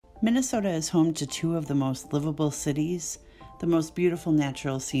Minnesota is home to two of the most livable cities, the most beautiful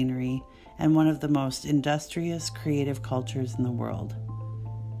natural scenery, and one of the most industrious, creative cultures in the world.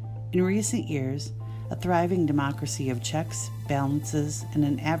 In recent years, a thriving democracy of checks, balances, and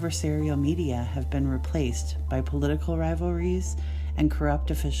an adversarial media have been replaced by political rivalries and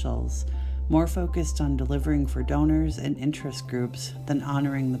corrupt officials, more focused on delivering for donors and interest groups than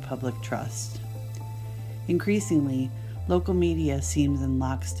honoring the public trust. Increasingly, local media seems in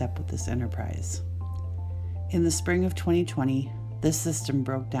lockstep with this enterprise. In the spring of 2020, this system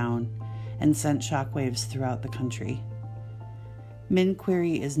broke down and sent shockwaves throughout the country.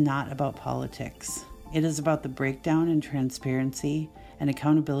 MNQuiry is not about politics. It is about the breakdown in transparency and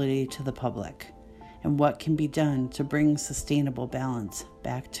accountability to the public, and what can be done to bring sustainable balance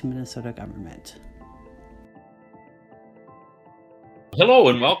back to Minnesota government. Hello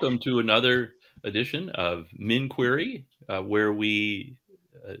and welcome to another edition of MNQuiry, where we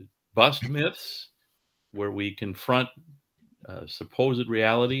bust myths, where we confront supposed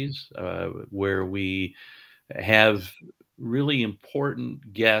realities, where we have really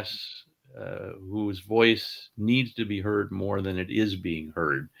important guests whose voice needs to be heard more than it is being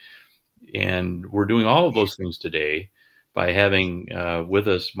heard. And we're doing all of those things today by having with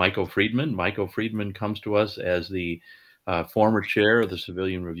us Michael Friedman. Michael Friedman comes to us as the former chair of the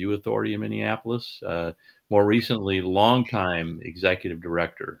Civilian Review Authority in Minneapolis, more recently, longtime executive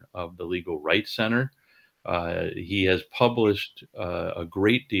director of the Legal Rights Center. He has published a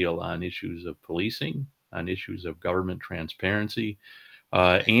great deal on issues of policing, on issues of government transparency,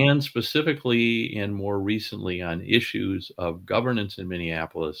 and specifically and more recently on issues of governance in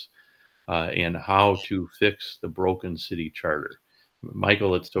Minneapolis and how to fix the broken city charter.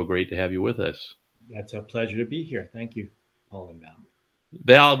 Michael, it's so great to have you with us. That's a pleasure to be here. Thank you, Paul and Val.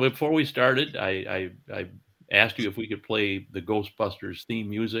 Val, before we started, I asked you if we could play the Ghostbusters theme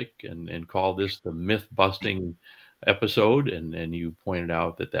music and call this the myth-busting episode, and you pointed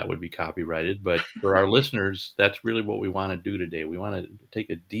out that that would be copyrighted. But for our listeners, that's really what we want to do today. We want to take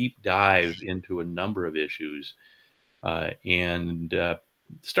a deep dive into a number of issues and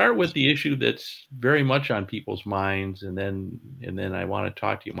start with the issue that's very much on people's minds, and then I want to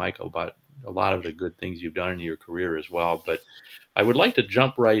talk to you, Michael, about a lot of the good things you've done in your career as well. But I would like to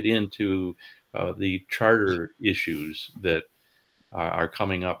jump right into the charter issues that are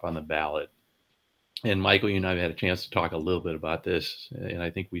coming up on the ballot. And Michael, you and I have had a chance to talk a little bit about this, and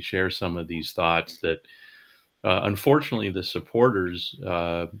I think we share some of these thoughts that unfortunately the supporters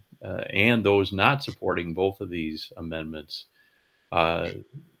and those not supporting both of these amendments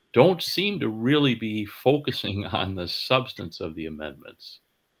don't seem to really be focusing on the substance of the amendments.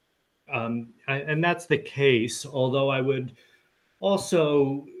 And that's the case, although I would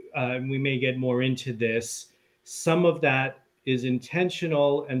also, we may get more into this, some of that is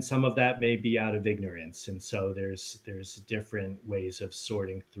intentional and some of that may be out of ignorance. And so there's different ways of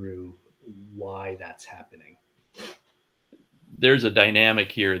sorting through why that's happening. There's a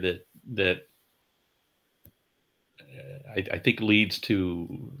dynamic here that I think leads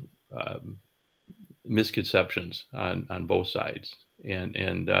to misconceptions on both sides.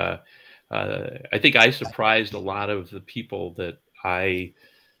 And I think I surprised a lot of the people that I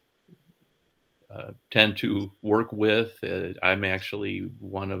tend to work with. I'm actually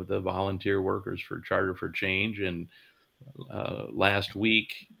one of the volunteer workers for Charter for Change. And last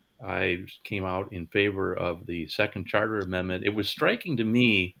week, I came out in favor of the second charter amendment. It was striking to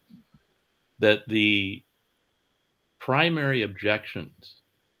me that the primary objections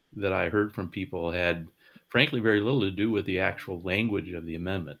that I heard from people had, frankly, very little to do with the actual language of the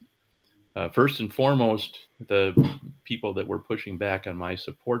amendment. First and foremost, the people that were pushing back on my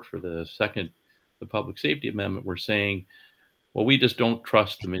support for the public safety amendment were saying, well, we just don't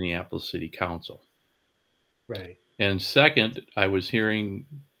trust the Minneapolis City Council. Right. And second, I was hearing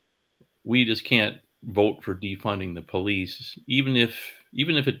we just can't vote for defunding the police, even if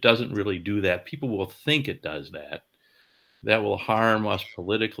it doesn't really do that. People will think it does that. That will harm us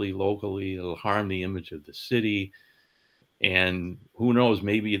politically, locally. It'll harm the image of the city. And who knows,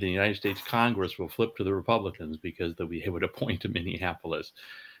 maybe the United States Congress will flip to the Republicans because they'll be able to point to Minneapolis.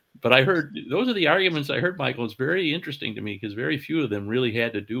 But I heard, those are the arguments I heard, Michael. It's very interesting to me because very few of them really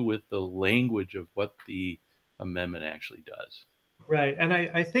had to do with the language of what the amendment actually does. Right. And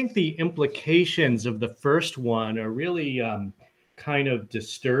I think the implications of the first one are really kind of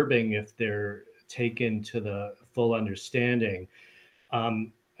disturbing if they're taken to the full understanding.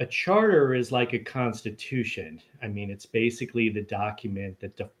 A charter is like a constitution. I mean, it's basically the document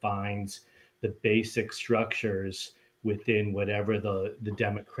that defines the basic structures within whatever the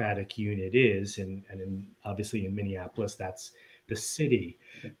democratic unit is. And obviously in Minneapolis, that's the city.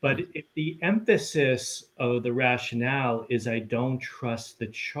 But if the emphasis of the rationale is I don't trust the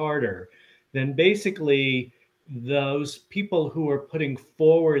charter, then basically those people who are putting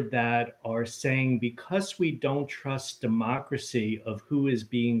forward that are saying because we don't trust democracy of who is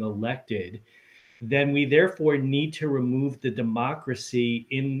being elected, then we therefore need to remove the democracy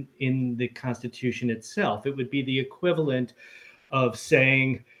in the Constitution itself. It would be the equivalent of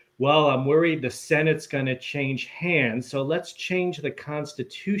saying, well, I'm worried the Senate's going to change hands, so let's change the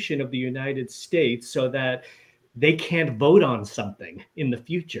Constitution of the United States so that they can't vote on something in the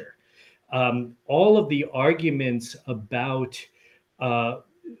future. All of the arguments about uh,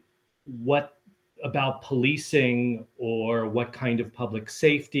 what about policing or what kind of public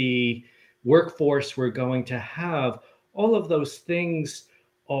safety workforce we're going to have, all of those things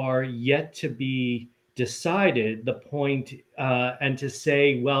are yet to be decided. The point, and to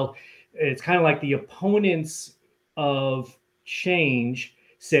say, well, it's kind of like the opponents of change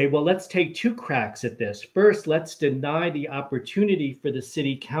say, well, let's take two cracks at this. First, let's deny the opportunity for the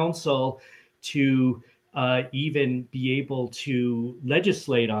city council to even be able to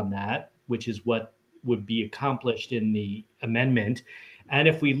legislate on that, which is what would be accomplished in the amendment. And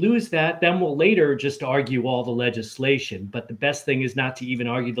if we lose that, then we'll later just argue all the legislation. But the best thing is not to even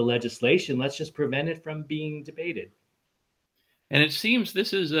argue the legislation. Let's just prevent it from being debated. And it seems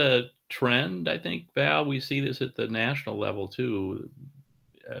this is a trend, I think, Val. We see this at the national level too.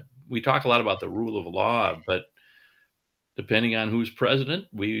 We talk a lot about the rule of law, but depending on who's president,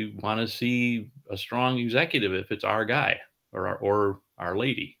 we want to see a strong executive if it's our guy or our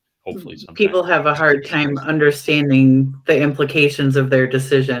lady. Hopefully, sometimes people have a hard time understanding the implications of their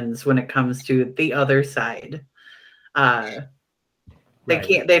decisions when it comes to the other side. They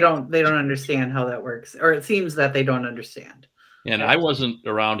don't understand how that works, or it seems that they don't understand. And I wasn't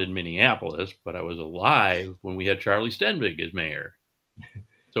around in Minneapolis, but I was alive when we had Charlie Stenbig as mayor.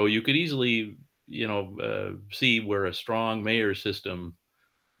 So you could easily, see where a strong mayor system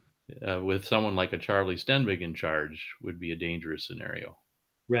with someone like a Charlie Stenbig in charge would be a dangerous scenario.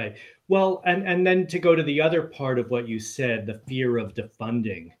 Right. Well, and then to go to the other part of what you said, the fear of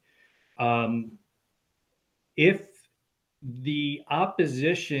defunding. If the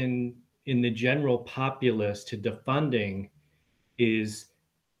opposition in the general populace to defunding is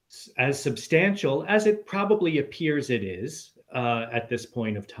as substantial as it probably appears it is at this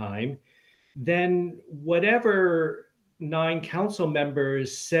point of time, then whatever 9 council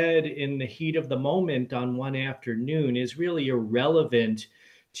members said in the heat of the moment on one afternoon is really irrelevant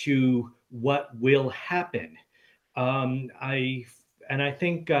to what will happen. I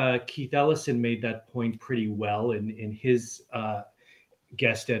think Keith Ellison made that point pretty well in his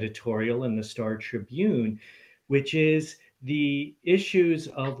guest editorial in the Star Tribune, which is the issues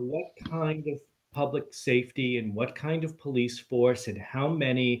of what kind of public safety and what kind of police force and how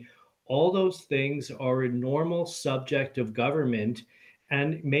many, all those things are a normal subject of government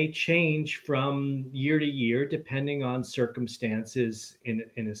and may change from year to year depending on circumstances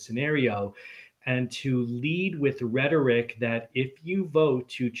in a scenario. And to lead with rhetoric that if you vote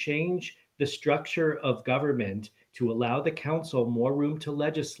to change the structure of government to allow the council more room to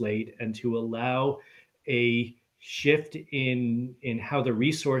legislate and to allow a shift in how the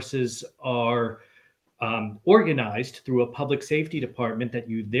resources are organized through a public safety department, that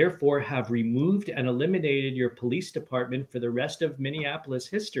you therefore have removed and eliminated your police department for the rest of Minneapolis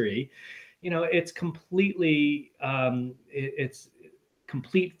history, it's completely it's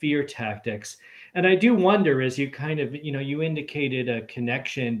complete fear tactics. And I do wonder, as you kind of, you indicated a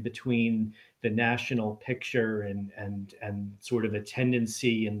connection between the national picture and sort of a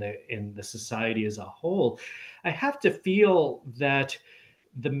tendency in the society as a whole. I have to feel that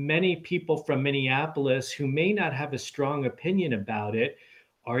the many people from Minneapolis who may not have a strong opinion about it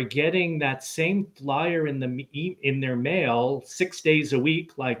are getting that same flyer in their mail 6 days a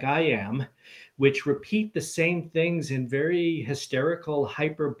week, like I am, which repeat the same things in very hysterical,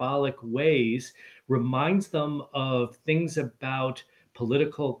 hyperbolic ways, reminds them of things about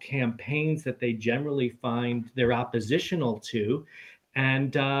political campaigns that they generally find they're oppositional to.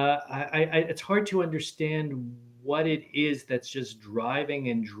 And it's hard to understand what it is that's just driving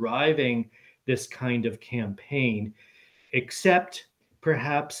this kind of campaign, except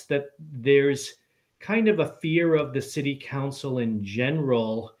perhaps that there's kind of a fear of the city council in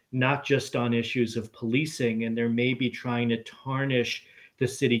general, not just on issues of policing, and they're maybe trying to tarnish the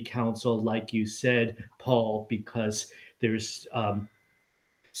city council, like you said, Paul, because there's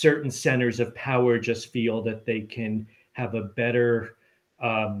certain centers of power just feel that they can have a better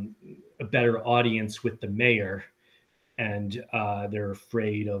audience with the mayor. and they're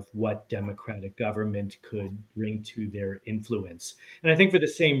afraid of what democratic government could bring to their influence. And I think for the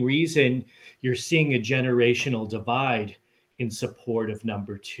same reason, you're seeing a generational divide in support of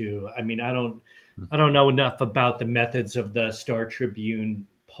number two. I mean, I don't know enough about the methods of the Star Tribune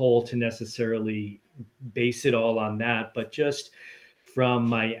poll to necessarily base it all on that, but just from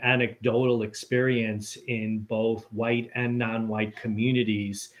my anecdotal experience in both white and non-white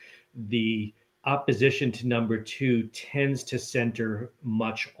communities, the opposition to number two tends to center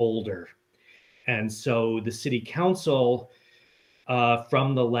much older. And so the city council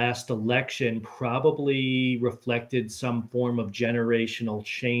from the last election probably reflected some form of generational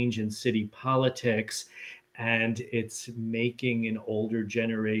change in city politics. And it's making an older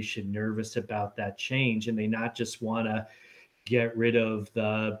generation nervous about that change. And they not just want to get rid of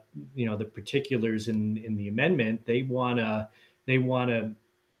the particulars in the amendment. They want to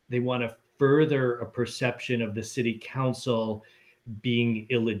further a perception of the city council being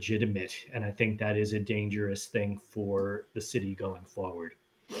illegitimate, and I think that is a dangerous thing for the city going forward.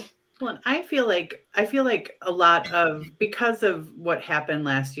 Well, I feel like a lot of, because of what happened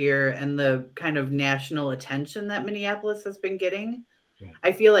last year and the kind of national attention that Minneapolis has been getting, yeah.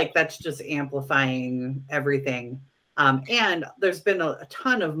 I feel like that's just amplifying everything. And there's been a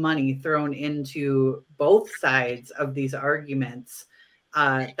ton of money thrown into both sides of these arguments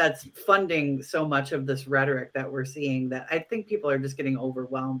that's funding so much of this rhetoric that we're seeing, that I think people are just getting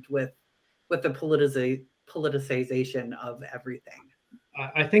overwhelmed with the politicization of everything.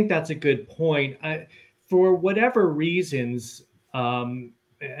 I think that's a good point. For whatever reasons, and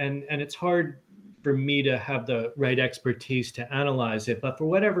it's hard for me to have the right expertise to analyze it, but for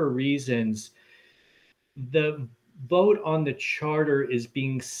whatever reasons, the vote on the charter is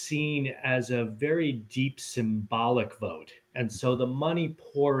being seen as a very deep symbolic vote. And so the money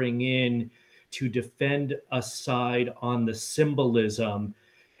pouring in to defend a side on the symbolism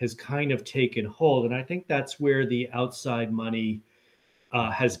has kind of taken hold. And I think that's where the outside money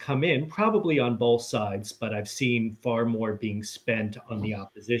has come in, probably on both sides, but I've seen far more being spent on the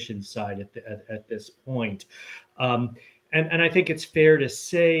opposition side at this point. And I think it's fair to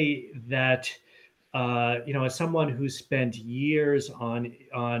say that as someone who spent years on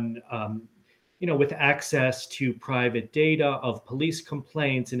with access to private data of police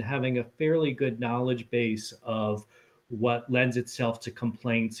complaints and having a fairly good knowledge base of what lends itself to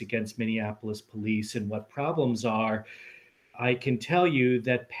complaints against Minneapolis police and what problems are, I can tell you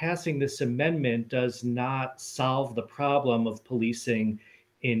that passing this amendment does not solve the problem of policing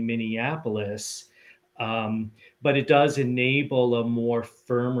in Minneapolis, but it does enable a more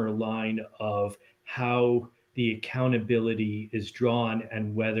firmer line of how the accountability is drawn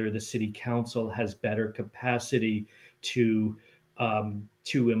and whether the city council has better capacity to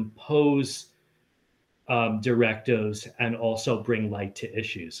impose directives and also bring light to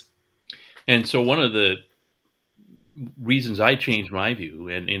issues. And so one of the reasons I changed my view,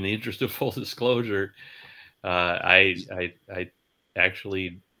 and in the interest of full disclosure, I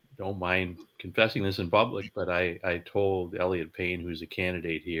actually don't mind confessing this in public, but I told Elliot Payne, who's a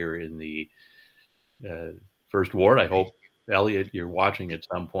candidate here in the first ward. I hope, Elliot, you're watching at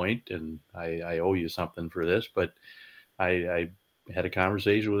some point, and I owe you something for this, but I had a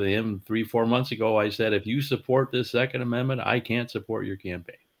conversation with him 3-4 months ago. I said, if you support this Second Amendment, I can't support your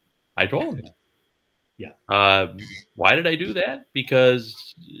campaign. I told him. Yeah. Why did I do that?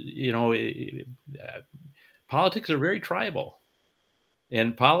 Because, politics are very tribal,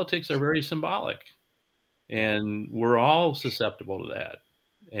 and politics are very symbolic, and we're all susceptible to that.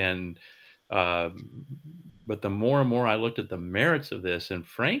 And, but the more and more I looked at the merits of this, and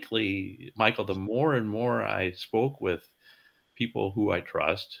frankly, Michael, the more and more I spoke with people who I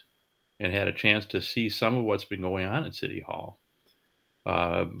trust and had a chance to see some of what's been going on at City Hall,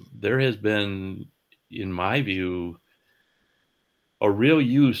 there has been, in my view, a real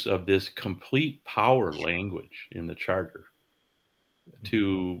use of this complete power language in the charter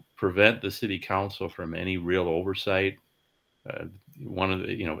to prevent the city council from any real oversight. One of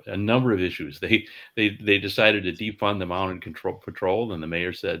the, a number of issues. They decided to defund the mounted patrol, and the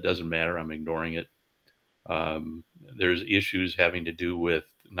mayor said, it doesn't matter, I'm ignoring it. There's issues having to do with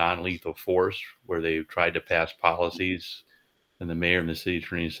non-lethal force, where they tried to pass policies, and the mayor and the city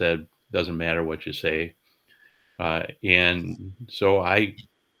attorney said, doesn't matter what you say. And so I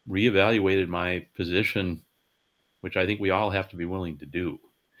reevaluated my position, which I think we all have to be willing to do.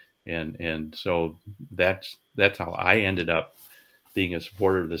 And so that's how I ended up being a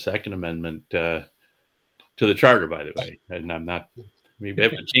supporter of the Second Amendment to the charter, by the way. And I'm not, maybe I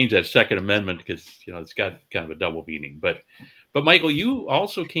have to change that Second Amendment because, it's got kind of a double meaning. But Michael, you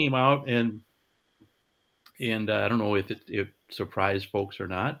also came out and And I don't know if it surprised folks or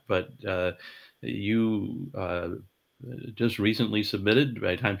not, but you just recently submitted.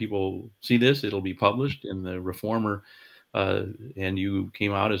 By the time people see this, it'll be published in the Reformer, and you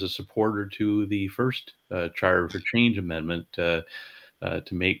came out as a supporter to the first Charter for Change amendment to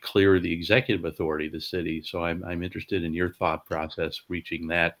make clear the executive authority of the city. So I'm interested in your thought process reaching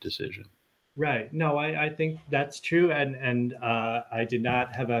that decision. Right. No, I think that's true, and I did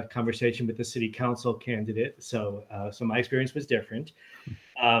not have a conversation with the city council candidate, so so my experience was different.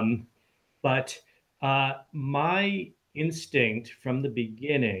 Um, but my instinct from the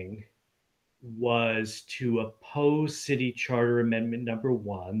beginning was to oppose City Charter Amendment number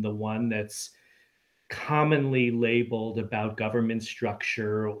one, the one that's commonly labeled about government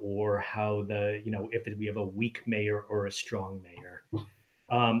structure or how if we have a weak mayor or a strong mayor.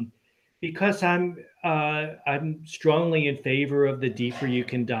 Um, because I'm strongly in favor of the deeper you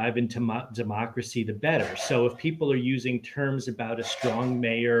can dive into democracy, the better. So if people are using terms about a strong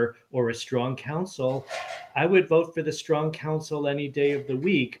mayor or a strong council, I would vote for the strong council any day of the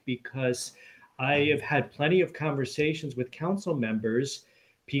week, because I have had plenty of conversations with council members.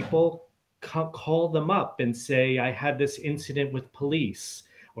 People call them up and say, I had this incident with police,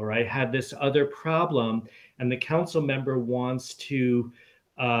 or I had this other problem, and the council member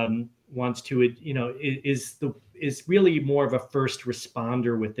is really more of a first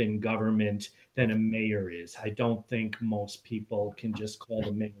responder within government than a mayor is. I don't think most people can just call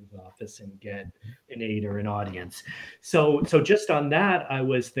the mayor's office and get an aid or an audience. So just on that, I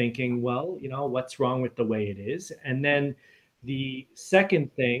was thinking, well, what's wrong with the way it is? And then the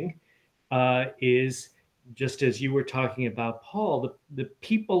second thing is, just as you were talking about, Paul, the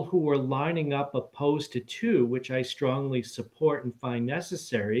people who were lining up opposed to two, which I strongly support and find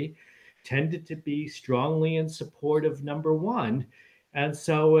necessary, tended to be strongly in support of number one. And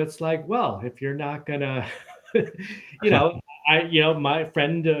so it's like, well, if you're not gonna, my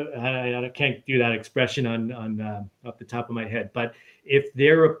friend, I can't do that expression on off the top of my head, but if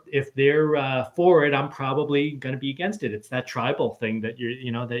they're for it, I'm probably going to be against it. It's that tribal thing that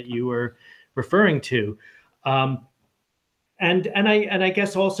you were referring to. And I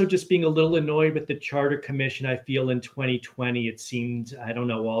guess also just being a little annoyed with the Charter Commission. I feel in 2020, it seemed, I don't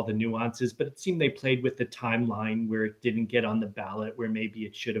know all the nuances, but it seemed they played with the timeline where it didn't get on the ballot, where maybe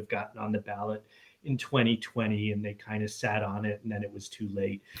it should have gotten on the ballot in 2020, and they kind of sat on it, and then it was too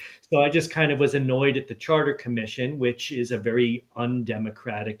late. So I just kind of was annoyed at the Charter Commission, which is a very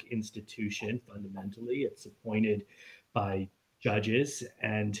undemocratic institution. Fundamentally, it's appointed by judges,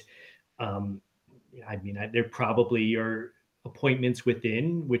 and there probably are appointments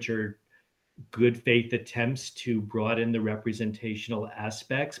within which are good faith attempts to broaden the representational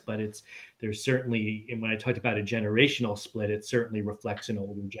aspects, but there's certainly, and when I talked about a generational split, it certainly reflects an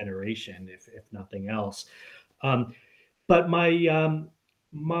older generation, if nothing else. But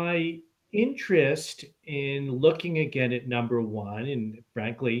my interest in looking again at number one, and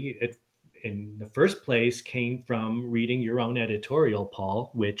frankly, in the first place, came from reading your own editorial, Paul,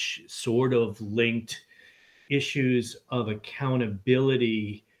 which sort of linked issues of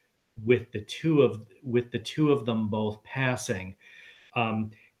accountability with the two of them both passing.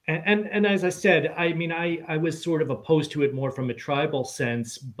 And as I said, I was sort of opposed to it more from a tribal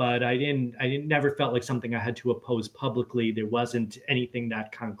sense, but I never felt like something I had to oppose publicly. There wasn't anything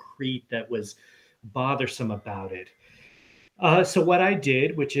that concrete that was bothersome about it. So what I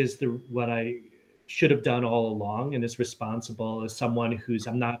did, which is what I should have done all along, and is responsible as someone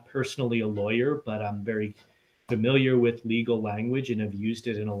I'm not personally a lawyer, but I'm very familiar with legal language and have used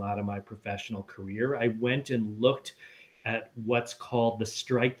it in a lot of my professional career. I went and looked at what's called the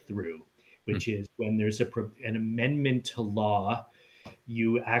strike through, which is when there's an amendment to law,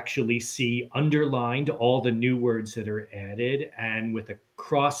 you actually see underlined all the new words that are added, and with a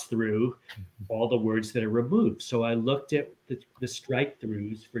cross through all the words that are removed. So I looked at the strike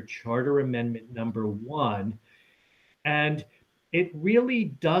throughs for Charter Amendment number one, and it really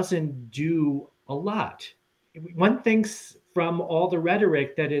doesn't do a lot. One thinks from all the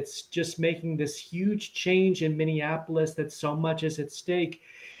rhetoric that it's just making this huge change in Minneapolis, that so much is at stake.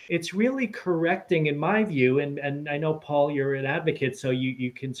 It's really correcting, in my view, and I know, Paul, you're an advocate, so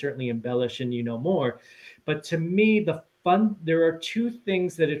you can certainly embellish and more. But to me, there are two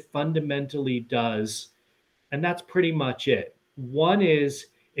things that it fundamentally does, and that's pretty much it. One is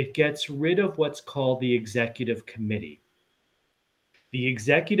it gets rid of what's called the executive committee. The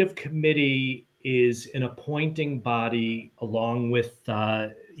executive committee is an appointing body along with,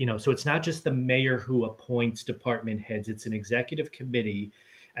 so it's not just the mayor who appoints department heads, it's an executive committee,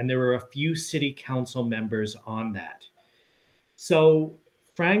 and there are a few city council members on that. So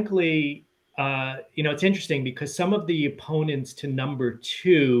frankly, it's interesting because some of the opponents to number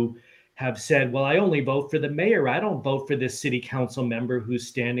 2 have said, well, I only vote for the mayor. I don't vote for this city council member who's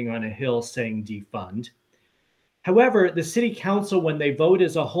standing on a hill saying defund. However, the city council, when they vote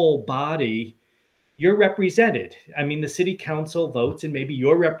as a whole body, you're represented. I mean, the city council votes, and maybe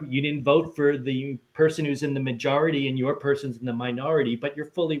you didn't vote for the person who's in the majority and your person's in the minority, but you're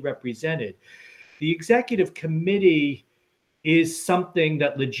fully represented. The executive committee is something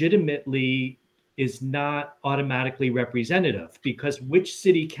that legitimately is not automatically representative, because which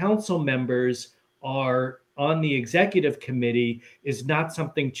city council members are on the executive committee is not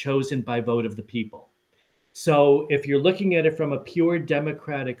something chosen by vote of the people. So if you're looking at it from a pure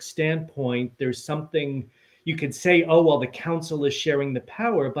democratic standpoint, there's something you could say, oh, well, the council is sharing the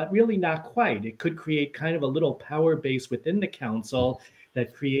power, but really not quite. It could create kind of a little power base within the council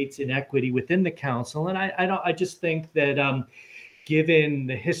that creates inequity within the council. And I just think that given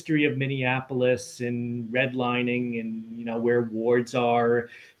the history of Minneapolis and redlining and where wards are,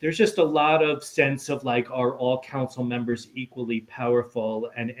 there's just a lot of sense of like, are all council members equally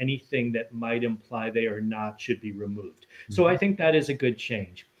powerful, and anything that might imply they are not should be removed. So I think that is a good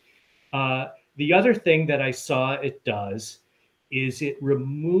change. The other thing that I saw it does is it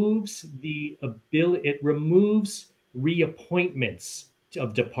removes reappointments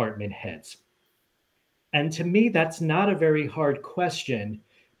of department heads. And to me, that's not a very hard question,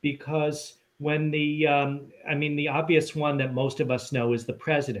 because when the obvious one that most of us know is the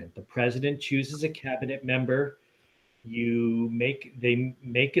president. The president chooses a cabinet member. They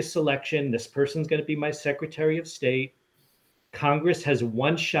make a selection. This person's going to be my Secretary of State. Congress has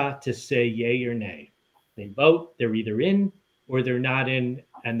one shot to say yay or nay. They vote, they're either in or they're not in,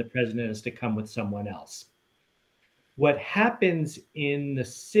 and the president has to come with someone else. What happens in the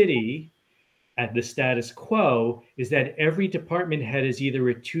city at the status quo is that every department head is either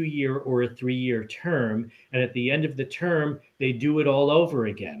a 2-year or a 3-year term. And at the end of the term, they do it all over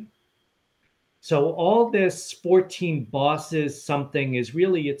again. So all this 14 bosses something is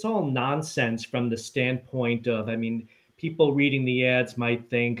really, it's all nonsense from the standpoint of, people reading the ads might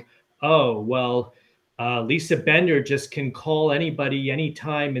think, oh, well, Lisa Bender just can call anybody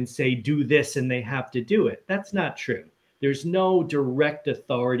anytime and say, do this, and they have to do it. That's not true. There's no direct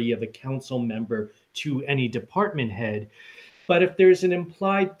authority of a council member to any department head. But if there's an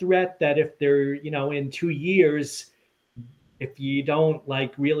implied threat that if they're, in 2 years, if you don't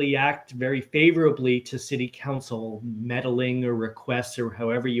really act very favorably to city council meddling or requests or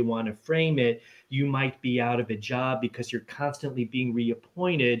however you want to frame it, you might be out of a job because you're constantly being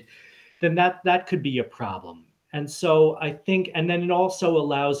reappointed, then that could be a problem. And so I think, and then it also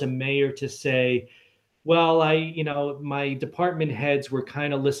allows a mayor to say, well, my department heads were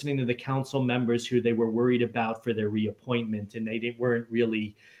kind of listening to the council members who they were worried about for their reappointment, and they weren't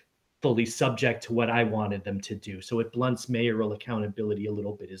really fully subject to what I wanted them to do. So it blunts mayoral accountability a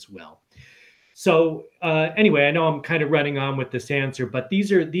little bit as well. So anyway, I know I'm kind of running on with this answer, but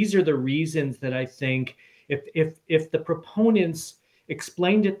these are the reasons that I think if the proponents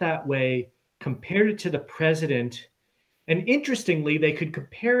explained it that way, compared it to the president, and interestingly, they could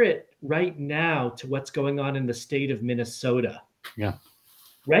compare it right now to what's going on in the state of Minnesota. Yeah.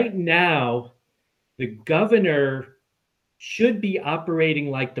 Right now, the governor should be operating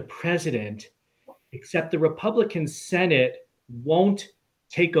like the president, except the Republican Senate won't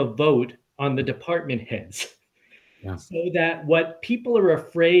take a vote on the department heads. Yeah. So that what people are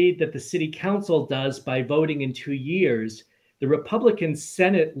afraid that the city council does by voting in 2 years, the Republican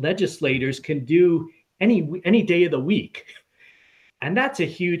Senate legislators can do any day of the week. And that's a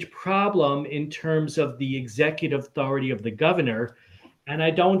huge problem in terms of the executive authority of the governor. And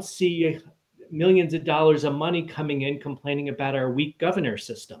I don't see millions of dollars of money coming in complaining about our weak governor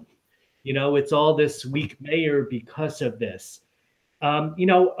system. It's all this weak mayor because of this.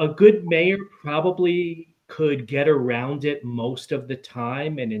 A good mayor probably could get around it most of the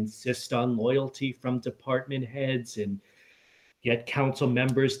time and insist on loyalty from department heads and get council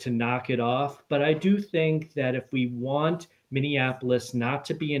members to knock it off. But I do think that if we want Minneapolis not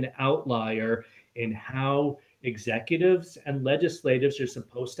to be an outlier in how executives and legislators are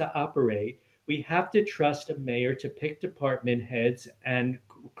supposed to operate, we have to trust a mayor to pick department heads and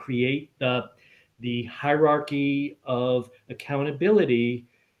create the hierarchy of accountability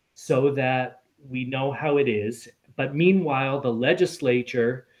so that we know how it is. But meanwhile, the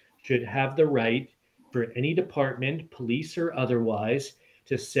legislature should have the right for any department, police or otherwise,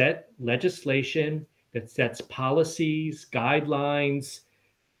 to set legislation that sets policies, guidelines,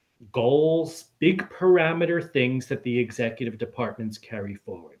 goals, big parameter things that the executive departments carry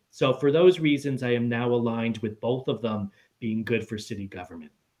forward. So for those reasons, I am now aligned with both of them being good for city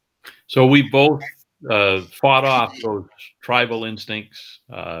government. So we both fought off those tribal instincts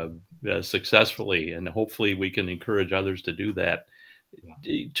successfully, and hopefully we can encourage others to do that.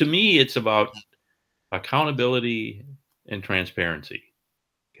 To me, it's about accountability and transparency.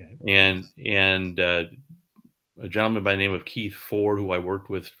 Okay. And a gentleman by the name of Keith Ford, who I worked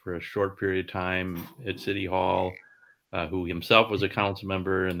with for a short period of time at City Hall, who himself was a council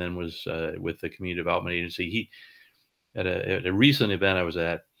member and then was with the Community Development Agency. He at a recent event I was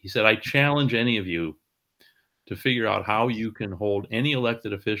at, he said, "I challenge any of you to figure out how you can hold any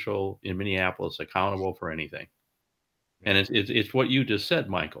elected official in Minneapolis accountable for anything." And it's what you just said,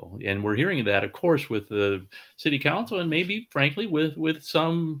 Michael. And we're hearing that, of course, with the city council, and maybe, frankly, with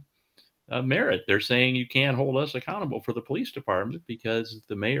some merit. They're saying you can't hold us accountable for the police department because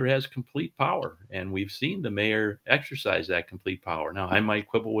the mayor has complete power, and we've seen the mayor exercise that complete power. Now, I might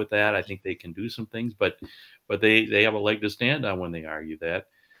quibble with that. I think they can do some things, but they have a leg to stand on when they argue that.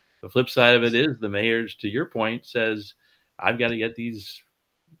 The flip side of it is the mayor's, to your point, says, I've got to get these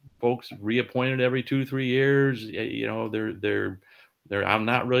folks reappointed every 2-3 years. You know, I'm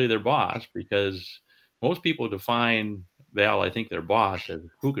not really their boss, because most people define, Val, I think, their boss as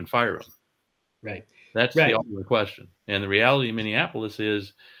who can fire them. Right. That's the ultimate question. And the reality in Minneapolis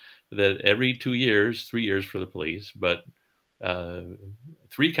is that every 2 years, 3 years for the police, but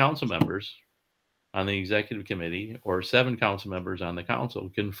 3 council members on the executive committee or 7 council members on the council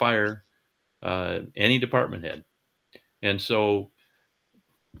can fire any department head. And so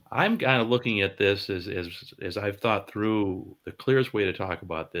I'm kind of looking at this as I've thought through, the clearest way to talk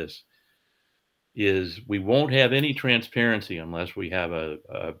about this is we won't have any transparency unless we have a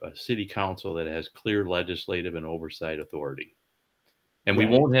city council that has clear legislative and oversight authority. And we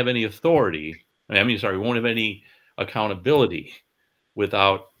won't have any authority. We won't have any accountability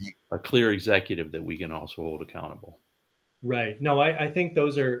without a clear executive that we can also hold accountable. Right. No, I think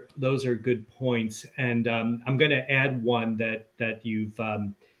those are good points. And I'm going to add one that you've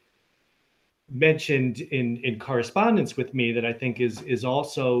mentioned in correspondence with me that I think is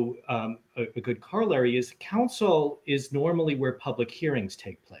also a good corollary. Is council is normally where public hearings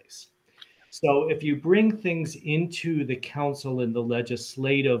take place. So if you bring things into the council in the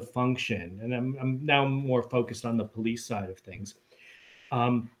legislative function, and I'm now more focused on the police side of things,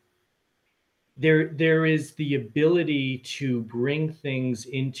 there is the ability to bring things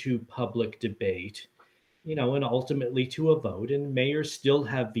into public debate, and ultimately to a vote. And mayors still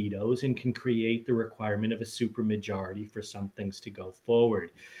have vetoes and can create the requirement of a supermajority for some things to go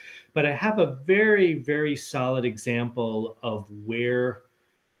forward. But I have a very, very solid example of where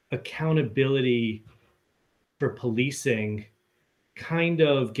accountability for policing kind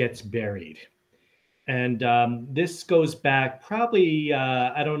of gets buried. And this goes back probably,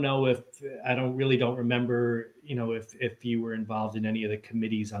 I don't remember, if you were involved in any of the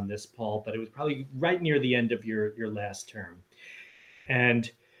committees on this, Paul, but it was probably right near the end of your last term.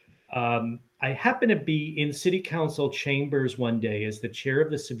 And I happened to be in city council chambers one day as the chair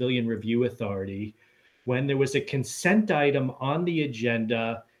of the Civilian Review Authority when there was a consent item on the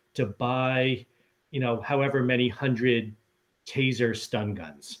agenda to buy, however many hundred taser stun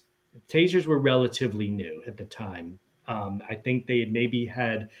guns. Tasers were relatively new at the time. I think they maybe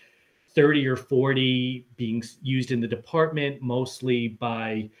had 30 or 40 being used in the department, mostly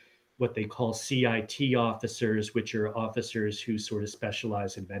by what they call CIT officers, which are officers who sort of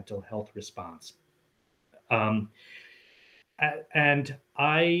specialize in mental health response. And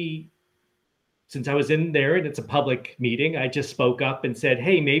since I was in there and it's a public meeting, I just spoke up and said,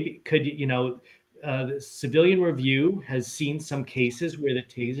 hey, maybe could, the Civilian Review has seen some cases where the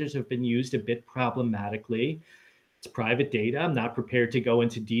tasers have been used a bit problematically. It's private data. I'm not prepared to go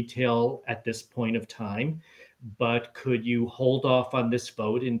into detail at this point of time, but could you hold off on this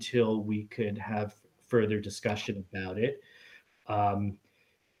vote until we could have further discussion about it?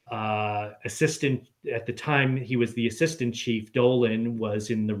 Assistant, at the time, he was the assistant chief, Dolan, was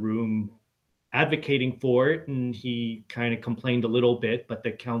in the room advocating for it, and he kind of complained a little bit, but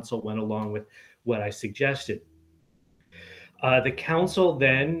the council went along with what I suggested. The council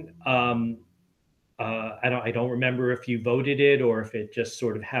then, I don't remember if you voted it or if it just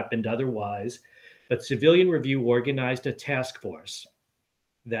sort of happened otherwise, but Civilian Review organized a task force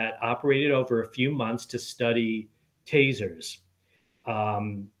that operated over a few months to study tasers.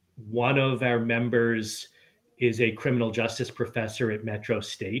 One of our members is a criminal justice professor at Metro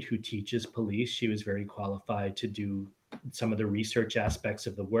State who teaches police. She was very qualified to do some of the research aspects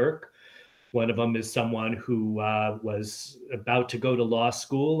of the work. One of them is someone who was about to go to law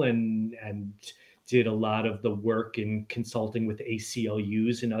school and did a lot of the work in consulting with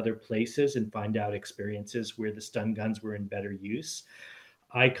ACLUs and other places and find out experiences where the stun guns were in better use.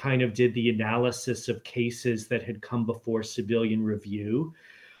 I kind of did the analysis of cases that had come before civilian review.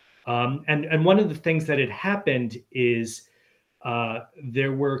 And one of the things that had happened is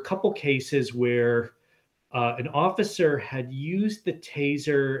there were a couple cases where an officer had used the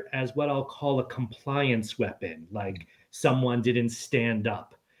taser as what I'll call a compliance weapon, like someone didn't stand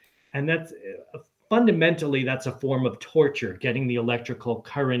up. And that's fundamentally, that's a form of torture. Getting the electrical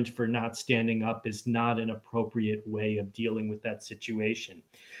current for not standing up is not an appropriate way of dealing with that situation.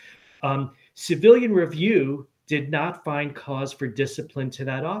 Civilian review did not find cause for discipline to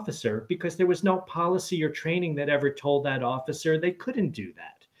that officer because there was no policy or training that ever told that officer they couldn't do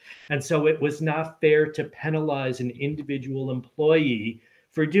that. And so it was not fair to penalize an individual employee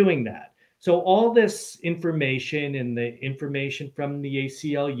for doing that. So all this information and the information from the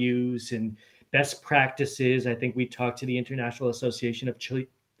ACLUs and best practices, I think we talked to the International Association of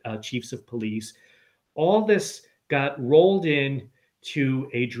Chiefs of Police, all this got rolled in to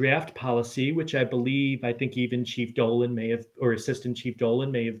a draft policy, which I think even Chief Dolan may have, or Assistant Chief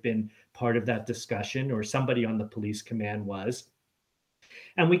Dolan may have been part of that discussion, or somebody on the police command was.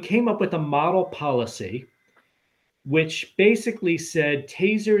 And we came up with a model policy, which basically said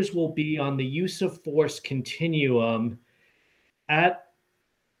tasers will be on the use of force continuum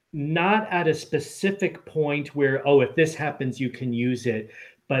not at a specific point where, oh, if this happens, you can use it,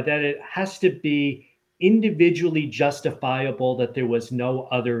 but that it has to be individually justifiable that there was no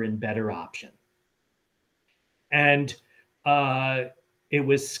other and better option. And it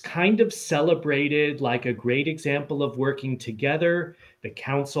was kind of celebrated like a great example of working together. The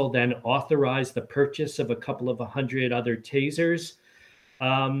council then authorized the purchase of a couple of 100 other tasers,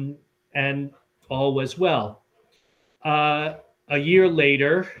 and all was well. A year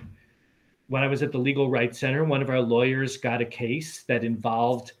later, when I was at the Legal Rights Center, one of our lawyers got a case that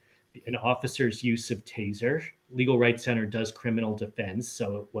involved an officer's use of taser. Legal Rights Center does criminal defense,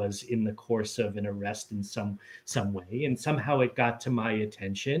 so it was in the course of an arrest in some way, and somehow it got to my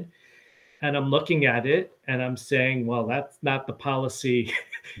attention. And I'm looking at it and I'm saying, well, that's not the policy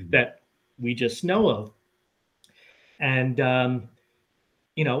that we just know of. And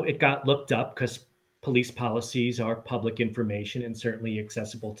it got looked up because police policies are public information and certainly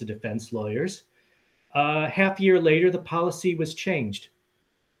accessible to defense lawyers. Half a year later, the policy was changed.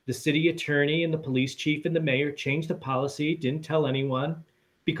 The city attorney and the police chief and the mayor changed the policy, didn't tell anyone,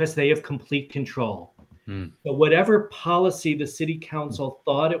 because they have complete control. So whatever policy the city council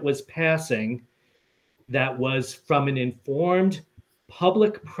thought it was passing, that was from an informed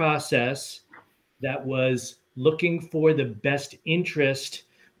public process that was looking for the best interest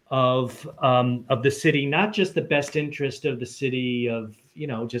of the city, not just the best interest of the city of,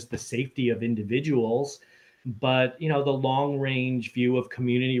 just the safety of individuals, but, the long range view of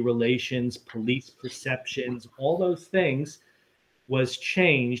community relations, police perceptions, all those things was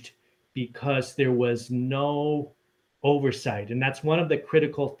changed because there was no oversight. And that's one of the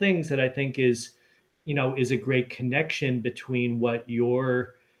critical things that I think is a great connection between what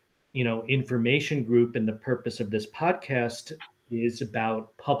your, information group and the purpose of this podcast is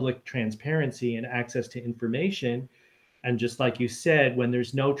about: public transparency and access to information. And just like you said, when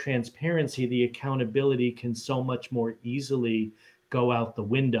there's no transparency, the accountability can so much more easily go out the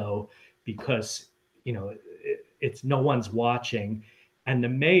window because, it's no one's watching. And the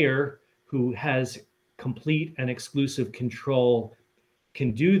mayor, who has complete and exclusive control,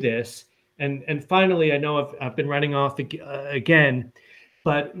 can do this. And finally, I know I've been running off again,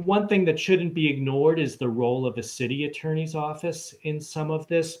 but one thing that shouldn't be ignored is the role of a city attorney's office in some of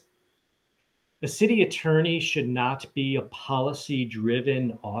this. The city attorney should not be a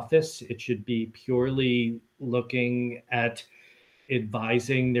policy-driven office. It should be purely looking at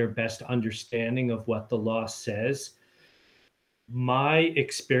advising their best understanding of what the law says. My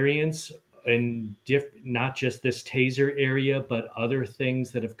experience in not just this taser area, but other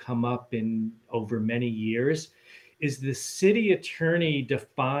things that have come up in over many years, is the city attorney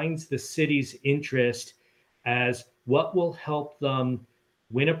defines the city's interest as what will help them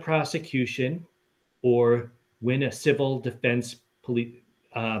win a prosecution or win a civil defense police,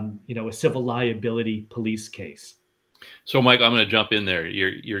 a civil liability police case. So, Mike, I'm going to jump in there.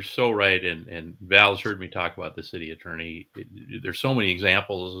 You're so right, and Val's heard me talk about the city attorney. There's so many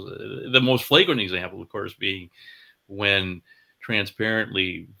examples. The most flagrant example, of course, being when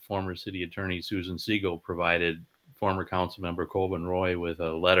transparently former city attorney Susan Siegel provided former council member Colvin Roy with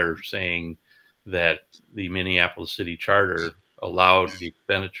a letter saying that the Minneapolis city charter allowed the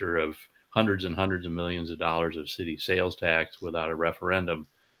expenditure of hundreds and hundreds of millions of dollars of city sales tax without a referendum.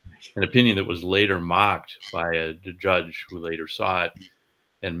 An opinion that was later mocked by a judge who later saw it.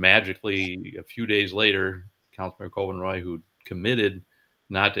 And magically, a few days later, Councilmember Colvin Roy, who committed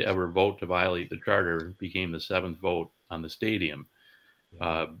not to ever vote to violate the charter became the seventh vote on the stadium.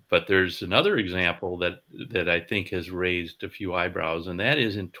 But there's another example that I think has raised a few eyebrows, and that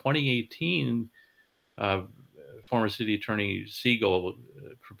is in 2018, former City Attorney Siegel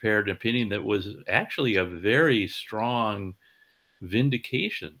prepared an opinion that was actually a very strong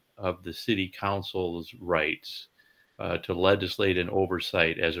vindication of the City Council's rights to legislate and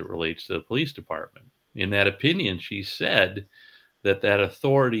oversight as it relates to the police department. In that opinion, she said that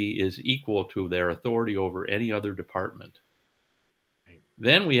authority is equal to their authority over any other department.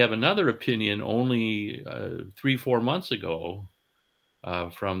 Then we have another opinion only 3-4 months ago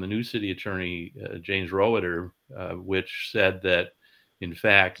from the new city attorney, James Roeder, which said that, in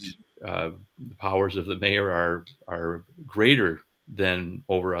fact, the powers of the mayor are greater than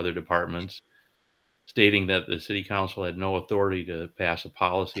over other departments, stating that the city council had no authority to pass a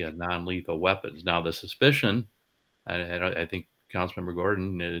policy on non-lethal weapons. Now, the suspicion, I think Councilmember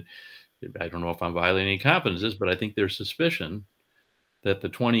Gordon, I don't know if I'm violating any confidences, but I think there's suspicion that the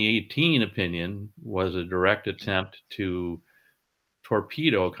 2018 opinion was a direct attempt to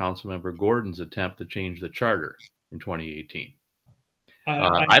torpedo Councilmember Gordon's attempt to change the charter in 2018.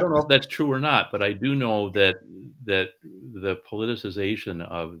 I don't know if that's true or not, but I do know that the politicization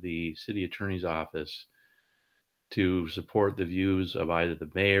of the city attorney's office to support the views of either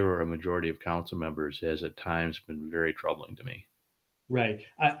the mayor or a majority of council members has at times been very troubling to me. Right.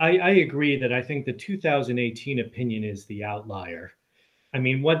 I agree that I think the 2018 opinion is the outlier. I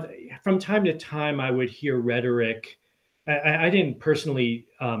mean, from time to time I would hear rhetoric. I didn't personally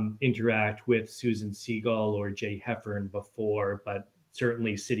interact with Susan Siegel or Jay Heffern before, but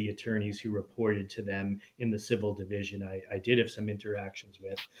certainly city attorneys who reported to them in the civil division, I did have some interactions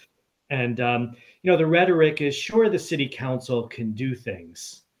with. And, the rhetoric is, sure, the city council can do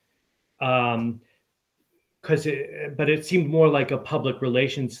things. But it seemed more like a public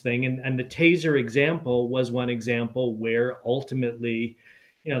relations thing. And the taser example was one example where ultimately,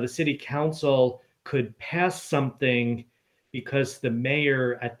 the city council could pass something because the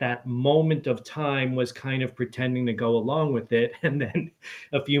mayor at that moment of time was kind of pretending to go along with it. And then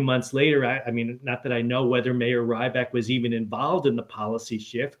a few months later, I mean, not that I know whether Mayor Ryback was even involved in the policy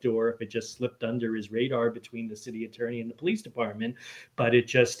shift or if it just slipped under his radar between the city attorney and the police department, but it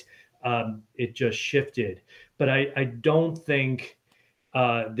just shifted. But I don't think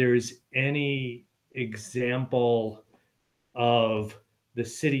there's any example of the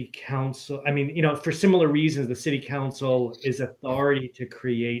city council. I mean, for similar reasons, the city council is authority to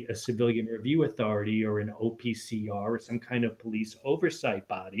create a civilian review authority or an OPCR or some kind of police oversight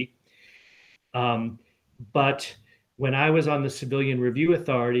body. But when I was on the Civilian Review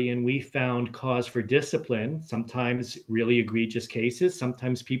Authority and we found cause for discipline, sometimes really egregious cases,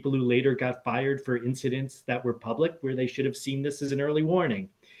 sometimes people who later got fired for incidents that were public where they should have seen this as an early warning,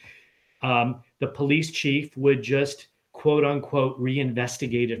 the police chief would just quote unquote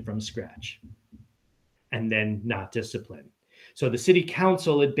reinvestigate it from scratch and then not discipline. So the city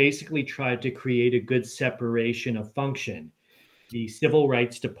council had basically tried to create a good separation of function. The civil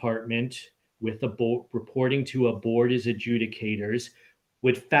rights department, with a board reporting to a board as adjudicators,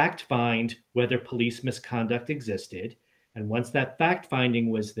 would fact find whether police misconduct existed. And once that fact finding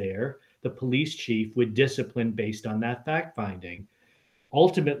was there, the police chief would discipline based on that fact finding.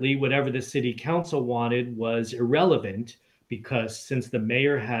 Ultimately, whatever the city council wanted was irrelevant, because since the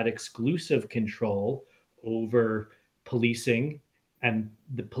mayor had exclusive control over policing and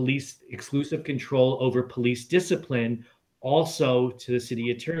the police exclusive control over police discipline, also, to the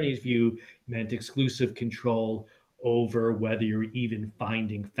city attorney's view, meant exclusive control over whether you're even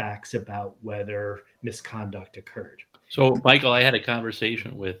finding facts about whether misconduct occurred. So, Michael, I had a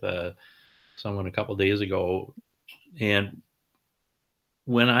conversation with someone a couple of days ago, and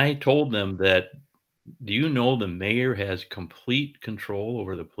when I told them that, do you know the mayor has complete control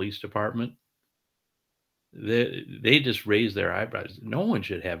over the police department? They just raised their eyebrows. No one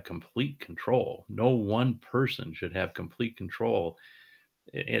should have complete control. No one person should have complete control.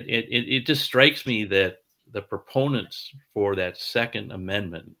 It just strikes me that the proponents for that Second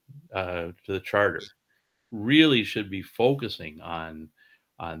Amendment to the charter really should be focusing on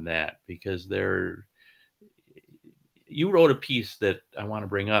that, because you wrote a piece that I want to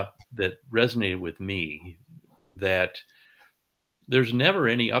bring up that resonated with me, that there's never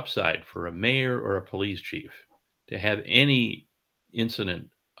any upside for a mayor or a police chief to have any incident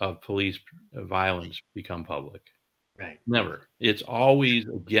of police violence become public. Right. Never. It's always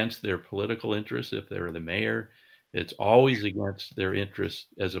against their political interests if they're the mayor. It's always against their interests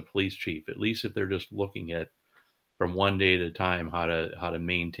as a police chief, at least if they're just looking at, from one day at a time, how to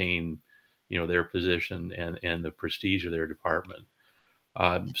maintain, their position and the prestige of their department.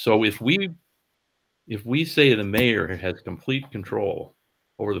 So if we say the mayor has complete control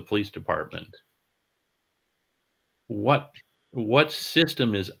over the police department, what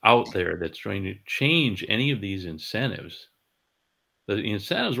system is out there that's trying to change any of these incentives? The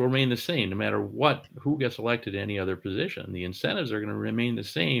incentives will remain the same no matter who gets elected to any other position. The incentives are going to remain the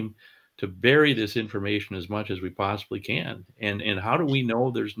same to bury this information as much as we possibly can. And how do we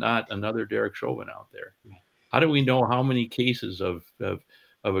know there's not another Derek Chauvin out there? How do we know how many cases of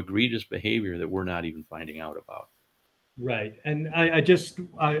egregious behavior that we're not even finding out about? Right. And I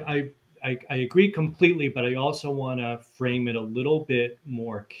agree completely, but I also want to frame it a little bit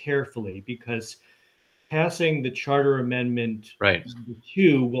more carefully, because passing the Charter Amendment Right.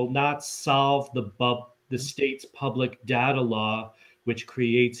 2 will not solve the state's public data law, which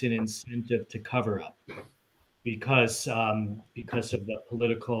creates an incentive to cover up because of the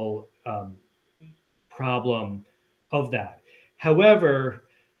political problem of that. However,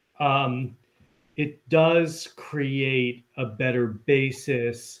 it does create a better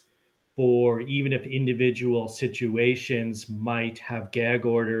basis for, even if individual situations might have gag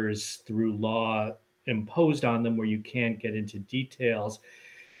orders through law imposed on them where you can't get into details,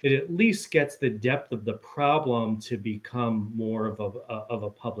 it at least gets the depth of the problem to become more of a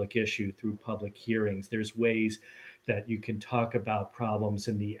public issue through public hearings. There's ways that you can talk about problems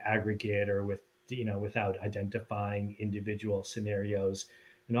in the aggregator without identifying individual scenarios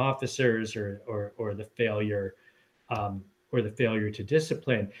and officers or the failure to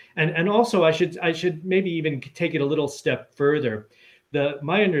discipline. And also I should maybe even take it a little step further.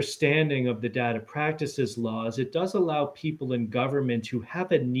 My understanding of the data practices law is it does allow people in government who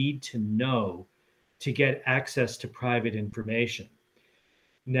have a need to know to get access to private information.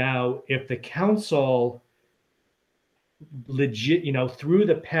 Now, if the council through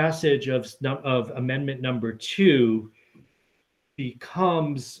the passage of amendment number 2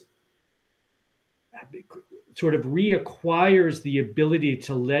 becomes sort of reacquires the ability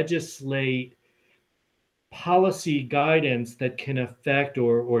to legislate policy guidance that can affect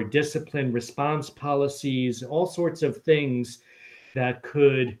or discipline response policies, all sorts of things that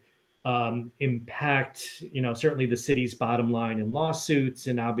could impact, certainly the city's bottom line in lawsuits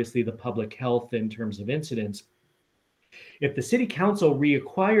and obviously the public health in terms of incidents. If the city council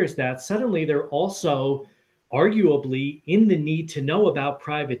reacquires that, suddenly they're also arguably in the need to know about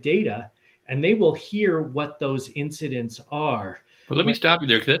private data, and they will hear what those incidents are. But let me stop you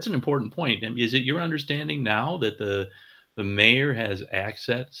there, because that's an important point. And is it your understanding now that the mayor has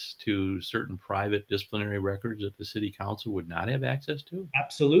access to certain private disciplinary records that the city council would not have access to?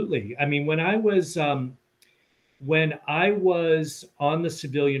 Absolutely. I mean, when I was on the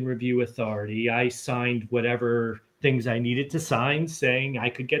Civilian Review Authority, I signed whatever things I needed to sign, saying I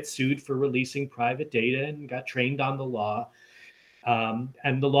could get sued for releasing private data, and got trained on the law.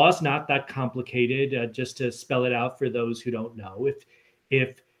 And the law is not that complicated. Just to spell it out for those who don't know,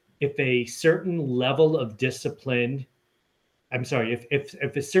 if a certain level of discipline, if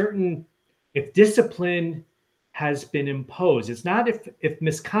discipline has been imposed, it's not if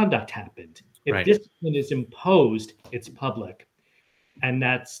misconduct happened. If Right. Discipline is imposed, it's public, and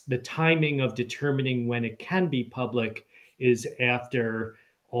that's the timing of determining when it can be public is after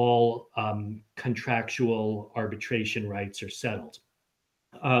all contractual arbitration rights are settled.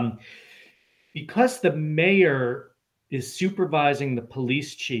 Because the mayor is supervising the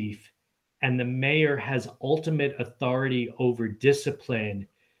police chief and the mayor has ultimate authority over discipline,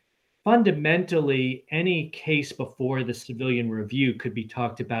 fundamentally, any case before the civilian review could be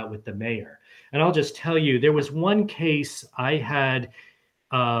talked about with the mayor. And I'll just tell you, there was one case I had,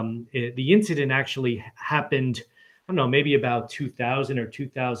 the incident actually happened, I don't know, maybe about 2000 or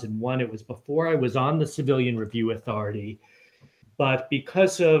 2001. It was before I was on the Civilian Review Authority. But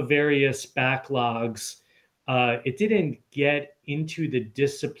because of various backlogs, it didn't get into the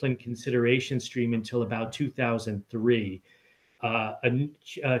discipline consideration stream until about 2003.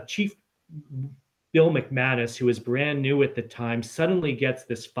 Chief Bill McManus, who was brand new at the time, suddenly gets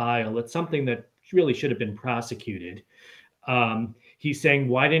this file. It's something that really should have been prosecuted. He's saying,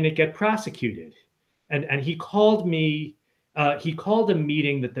 why didn't it get prosecuted? And he called me, he called a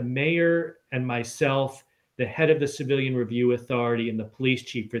meeting that the mayor and myself, the head of the Civilian Review Authority, and the police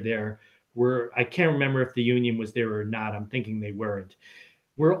chief were, I can't remember if the union was there or not. I'm thinking they weren't.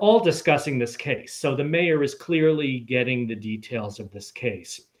 We're all discussing this case. So the mayor is clearly getting the details of this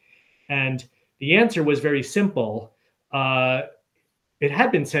case. And the answer was very simple. It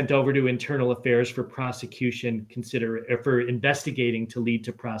had been sent over to Internal Affairs for prosecution, for investigating to lead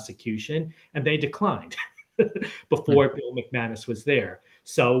to prosecution, and they declined before Bill McManus was there.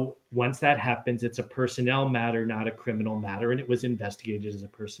 So once that happens, it's a personnel matter, not a criminal matter, and it was investigated as a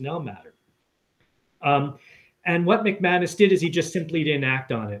personnel matter. And what McManus did is he just simply didn't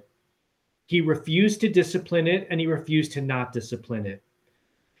act on it. He refused to discipline it, and he refused to not discipline it.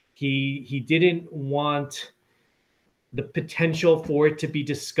 He didn't want the potential for it to be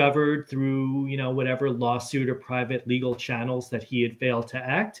discovered through, whatever lawsuit or private legal channels that he had failed to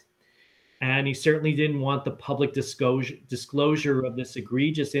act. And he certainly didn't want the public disclosure of this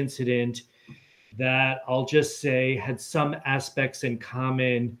egregious incident that, I'll just say, had some aspects in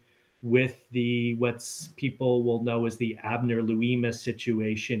common with what people will know as the Abner Louima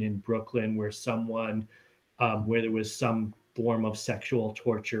situation in Brooklyn, where where there was some form of sexual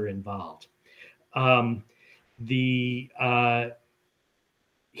torture involved. He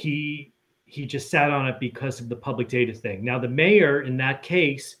just sat on it because of the public data thing. Now, the mayor in that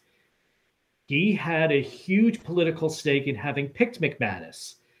case, he had a huge political stake in having picked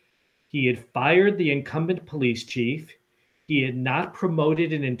McManus. He had fired the incumbent police chief. He had not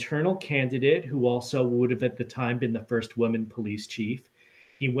promoted an internal candidate who also would have at the time been the first woman police chief.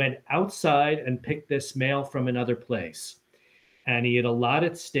 He went outside and picked this male from another place. And he had a lot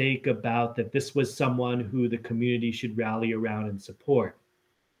at stake about that this was someone who the community should rally around and support.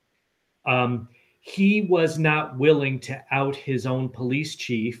 He was not willing to out his own police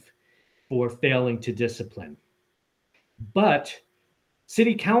chief for failing to discipline. But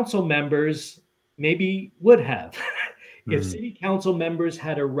city council members maybe would have. If city council members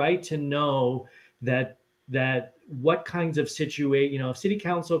had a right to know that what kinds of if city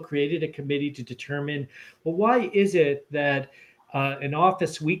council created a committee to determine, well, why is it that an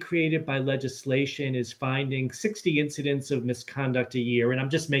office we created by legislation is finding 60 incidents of misconduct a year, and I'm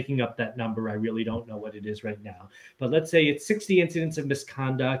just making up that number. I really don't know what it is right now. But let's say it's 60 incidents of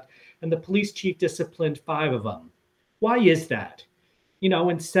misconduct, and the police chief disciplined 5 of them. Why is that?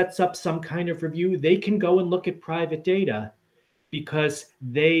 And sets up some kind of review. They can go and look at private data because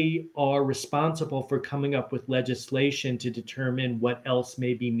they are responsible for coming up with legislation to determine what else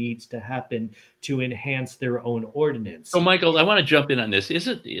maybe needs to happen to enhance their own ordinance. So, Michael, I want to jump in on this.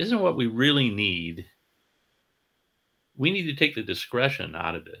 Isn't what we really need? We need to take the discretion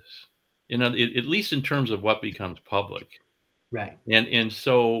out of this, at least in terms of what becomes public. Right. And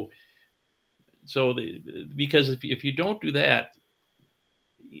so because if you don't do that,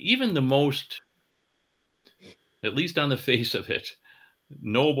 even the most, at least on the face of it,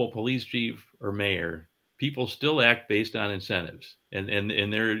 noble police chief or mayor, people still act based on incentives,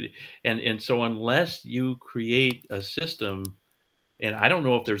 and so unless you create a system, and I don't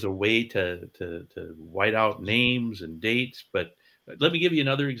know if there's a way to white out names and dates, but let me give you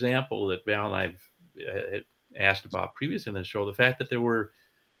another example that Val and I've asked about previously in the show. The fact that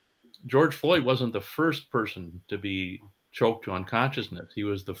George Floyd wasn't the first person to be choked to unconsciousness. He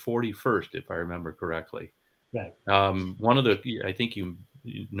was the 41st, if I remember correctly. Right. I think you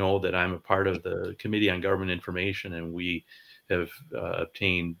know that I'm a part of the Committee on Government Information, and we have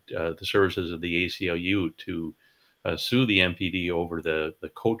obtained the services of the ACLU to sue the MPD over the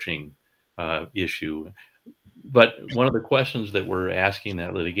coaching issue. But one of the questions that we're asking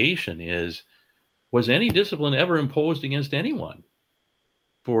that litigation is, was any discipline ever imposed against anyone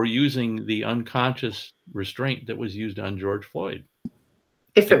for using the unconscious restraint that was used on George Floyd?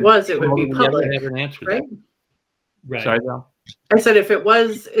 If it was, it would be public, right? Right. Sorry, Val? I said if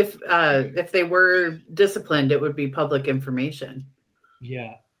they were disciplined, it would be public information.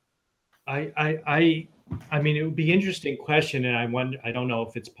 Yeah, I mean, it would be an interesting question, and I don't know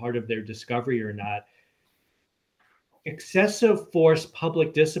if it's part of their discovery or not. Excessive force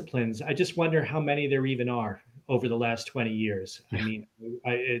public disciplines. I just wonder how many there even are over the last 20 years. I mean,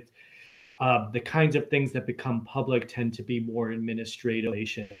 the kinds of things that become public tend to be more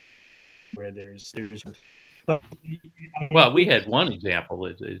administrative, where there's. Well, we had one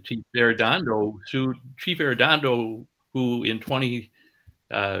example. Chief Arredondo sued Chief Arredondo, who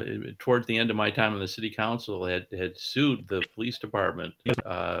towards the end of my time on the city council had sued the police department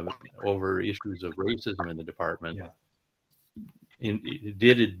over issues of racism in the department. Yeah.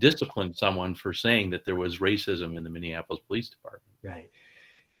 Did it discipline someone for saying that there was racism in the Minneapolis Police Department? Right.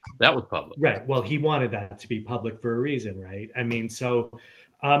 That was public. Right. Well, he wanted that to be public for a reason, right? I mean, so,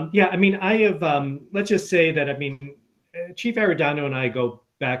 yeah, I mean, I have, let's just say that, I mean, Chief Arredondo and I go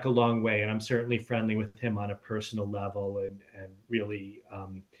back a long way, and I'm certainly friendly with him on a personal level and really,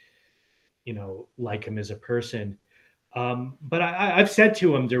 like him as a person. But I've said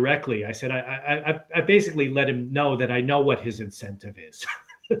to him directly, I said, I basically let him know that I know what his incentive is.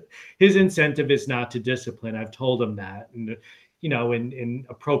 His incentive is not to discipline. I've told him that. And, and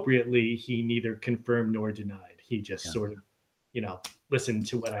appropriately, he neither confirmed nor denied. He just sort of, listen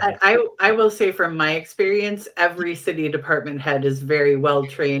to what I I will say from my experience, every city department head is very well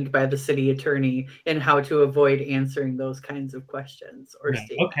trained by the city attorney in how to avoid answering those kinds of questions or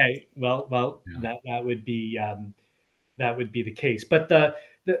statements. Okay, well, Yeah. that would be the case. But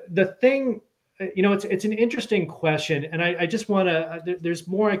the thing, it's an interesting question, and I just want to. There's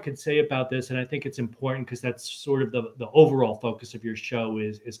more I could say about this, and I think it's important because that's sort of the overall focus of your show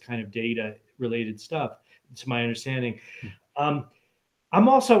is kind of data related stuff, to my understanding. I'm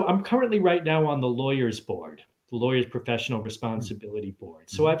currently right now on the lawyers board, the lawyers professional responsibility board.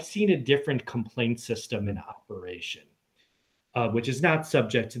 So I've seen a different complaint system in operation, which is not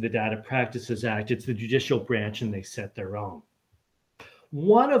subject to the Data Practices Act. It's the judicial branch, and they set their own.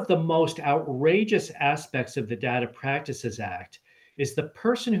 One of the most outrageous aspects of the Data Practices Act is the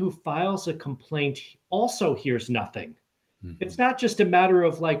person who files a complaint also hears nothing. It's not just a matter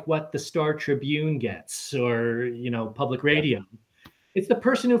of like what the Star Tribune gets or, public radio. It's the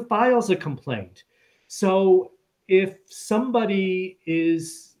person who files a complaint. So if somebody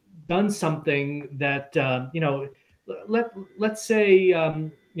is done something that, let's say,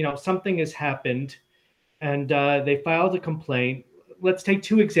 something has happened and they filed a complaint. Let's take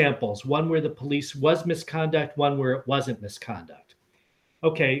two examples, one where the police was misconduct, one where it wasn't misconduct.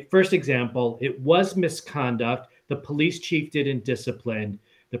 Okay, first example, it was misconduct. The police chief didn't discipline.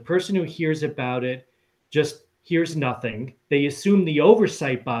 The person who hears about it just hears nothing. They assume the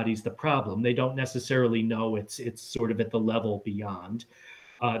oversight body's the problem. They don't necessarily know it's sort of at the level beyond.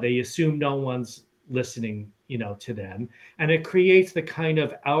 They assume no one's listening, to them. And it creates the kind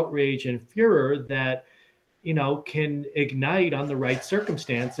of outrage and furor that can ignite on the right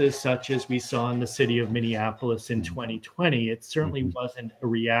circumstances, such as we saw in the city of Minneapolis in 2020. It certainly wasn't a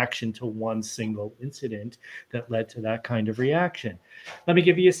reaction to one single incident that led to that kind of reaction. Let me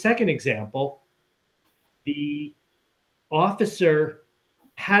give you a second example. The officer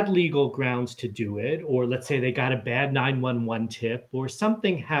had legal grounds to do it, or let's say they got a bad 911 tip, or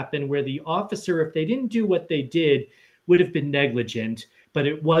something happened where the officer, if they didn't do what they did, would have been negligent. But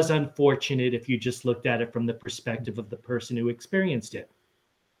it was unfortunate if you just looked at it from the perspective of the person who experienced it.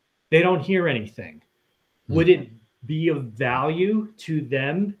 They don't hear anything. Would it be of value to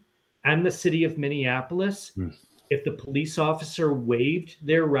them and the city of Minneapolis if the police officer waived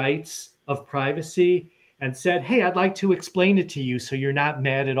their rights of privacy and said, hey, I'd like to explain it to you so you're not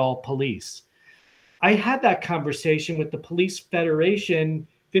mad at all police? I had that conversation with the Police Federation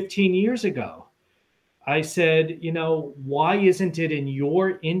 15 years ago. I said, why isn't it in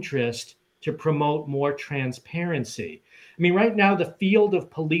your interest to promote more transparency? I mean, right now, the field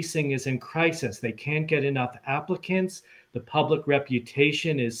of policing is in crisis. They can't get enough applicants. The public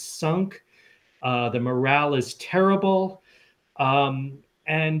reputation is sunk. The morale is terrible.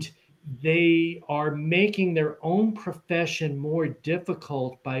 And they are making their own profession more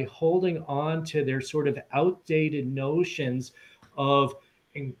difficult by holding on to their sort of outdated notions of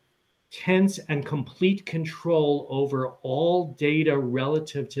intense and complete control over all data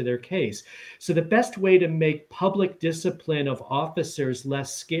relative to their case. So the best way to make public discipline of officers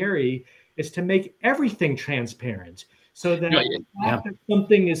less scary is to make everything transparent, so that if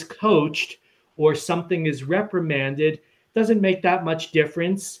something is coached or something is reprimanded, doesn't make that much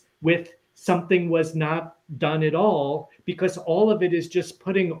difference with something was not done at all, because all of it is just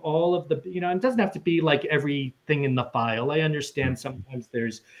putting all of the, it doesn't have to be like everything in the file. I understand sometimes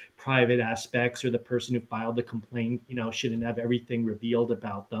there's private aspects, or the person who filed the complaint, shouldn't have everything revealed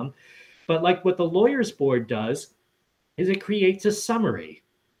about them. But like what the lawyers board does is it creates a summary,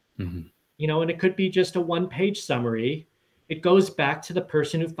 and it could be just a one-page summary. It goes back to the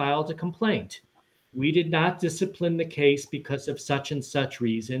person who filed a complaint. We did not discipline the case because of such and such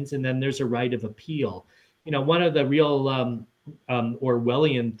reasons. And then there's a right of appeal. One of the real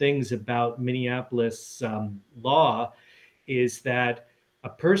Orwellian things about Minneapolis law is that a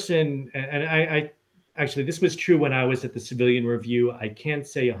person, and I actually, this was true when I was at the Civilian Review. I can't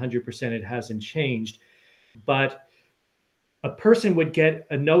say 100% it hasn't changed, but a person would get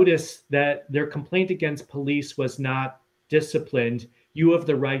a notice that their complaint against police was not disciplined. You have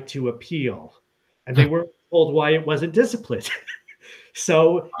the right to appeal. And they weren't told why it wasn't disciplined.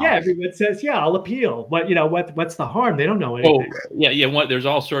 So everyone says, I'll appeal. But what's the harm? They don't know anything. There's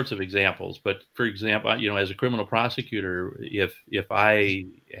all sorts of examples. But for example, as a criminal prosecutor, if I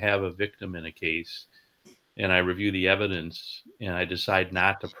have a victim in a case and I review the evidence and I decide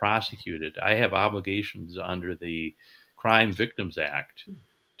not to prosecute it, I have obligations under the Crime Victims Act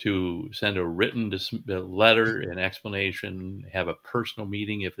to send a written letter, an explanation, have a personal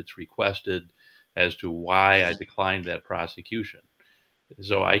meeting if it's requested, as to why I declined that prosecution.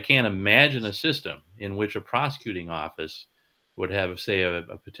 So I can't imagine a system in which a prosecuting office would have, say, a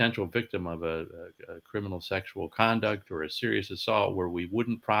potential victim of a criminal sexual conduct or a serious assault where we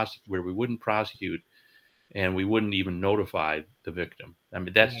wouldn't prosecute and we wouldn't even notify the victim. I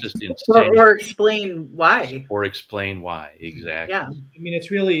mean, that's just insane. Or explain why. Or explain why, exactly. Yeah. I mean,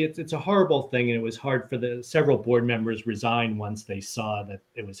 it's a horrible thing, and it was hard for several board members resigned once they saw that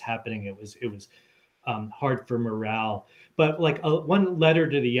it was happening. It was hard for morale. But like one letter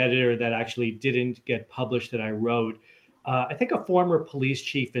to the editor that actually didn't get published that I wrote, I think a former police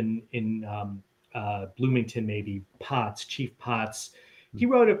chief in Bloomington, maybe Chief Potts, he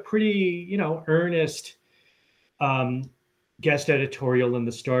wrote a pretty earnest guest editorial in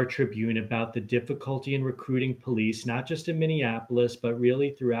the Star Tribune about the difficulty in recruiting police, not just in Minneapolis, but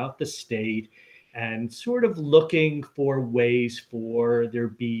really throughout the state, and sort of looking for ways for there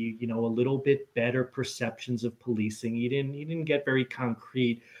be, a little bit better perceptions of policing. He didn't get very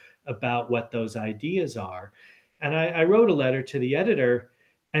concrete about what those ideas are. And I wrote a letter to the editor,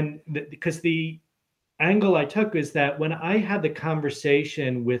 and because the angle I took is that when I had the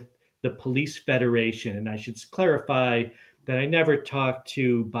conversation with the Police Federation, and I should clarify that I never talked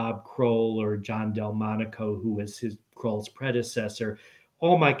to Bob Kroll or John Delmonico, who was Kroll's predecessor.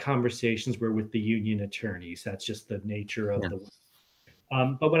 All my conversations were with the union attorneys. That's just the nature of the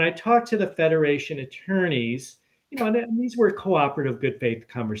work. But when I talked to the Federation attorneys, and these were cooperative, good faith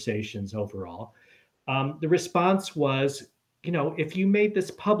conversations overall. The response was, if you made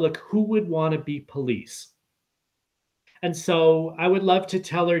this public, who would want to be police? And so I would love to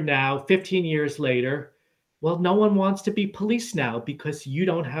tell her now, 15 years later, well, no one wants to be police now because you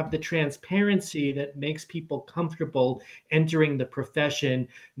don't have the transparency that makes people comfortable entering the profession,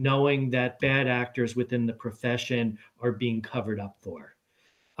 knowing that bad actors within the profession are being covered up for.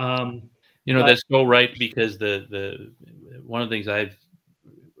 That's so right, because one of the things I've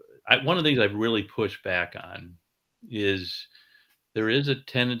really pushed back on is there is a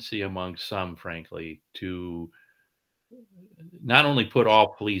tendency among some, frankly, to not only put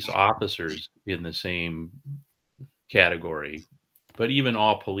all police officers in the same category, but even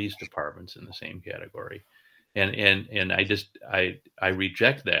all police departments in the same category. And I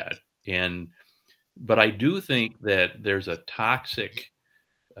reject that. But I do think that there's a toxic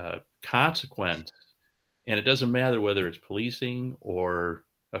consequence, and it doesn't matter whether it's policing or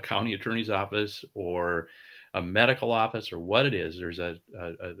a county attorney's office or a medical office or what it is.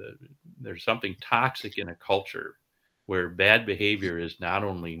 There's something toxic in a culture where bad behavior is not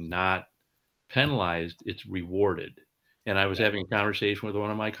only not penalized, it's rewarded. And I was having a conversation with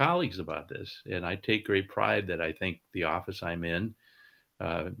one of my colleagues about this, and I take great pride that I think the office I'm in,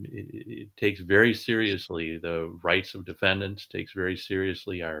 it takes very seriously the rights of defendants, takes very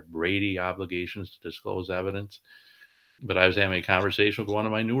seriously our Brady obligations to disclose evidence. But I was having a conversation with one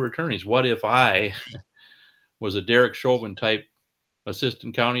of my newer attorneys. What if I was a Derek Chauvin type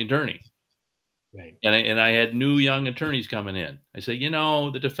assistant county attorney? Right. And I had new young attorneys coming in. I said,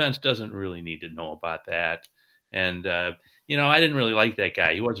 the defense doesn't really need to know about that. And, I didn't really like that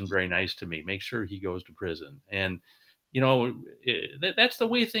guy. He wasn't very nice to me. Make sure he goes to prison. And, that's the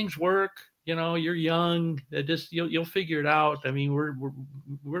way things work. You're young. You'll figure it out. I mean,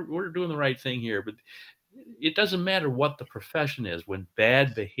 we're doing the right thing here, but it doesn't matter what the profession is. When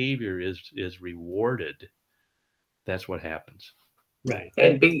bad behavior is rewarded, that's what happens. Right.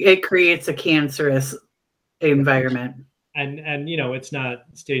 It creates a cancerous environment. And it's not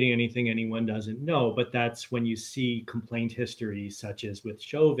stating anything anyone doesn't know, but that's when you see complaint history such as with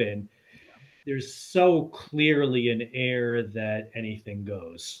Chauvin, there's so clearly an air that anything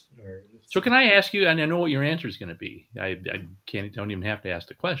goes. So can I ask you, and I know what your answer is going to be. I don't even have to ask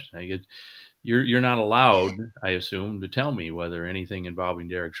the question. You're not allowed, I assume, to tell me whether anything involving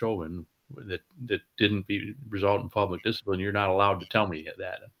Derek Chauvin that didn't result in public discipline. You're not allowed to tell me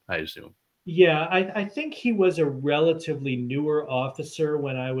that, I assume. Yeah, I think he was a relatively newer officer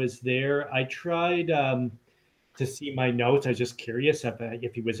when I was there. I tried to see my notes. I was just curious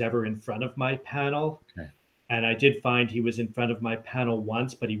if he was ever in front of my panel. Okay. And I did find he was in front of my panel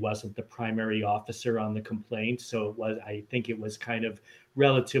once, but he wasn't the primary officer on the complaint. So I think it was kind of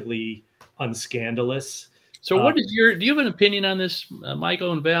relatively unscandalous. So do you have an opinion on this,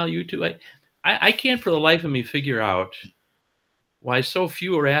 Michael and Val, you two? I can't for the life of me figure out why so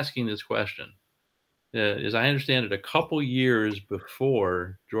few are asking this question. As I understand it, a couple years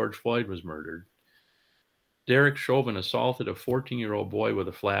before George Floyd was murdered, Derek Chauvin assaulted a 14-year-old boy with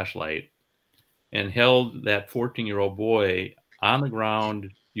a flashlight and held that 14-year-old boy on the ground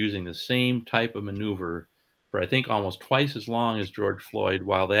using the same type of maneuver for, I think, almost twice as long as George Floyd,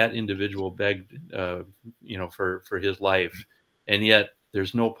 while that individual begged, for his life. And yet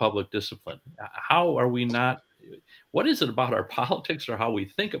there's no public discipline. How are we not what is it about our politics or how we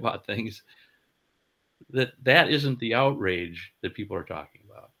think about things that isn't the outrage that people are talking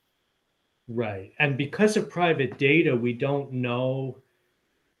about? Right. And because of private data, we don't know.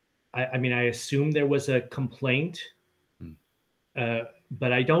 I mean, I assume there was a complaint,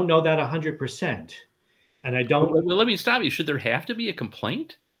 but I don't know that 100%. And I don't. Well, let me stop you. Should there have to be a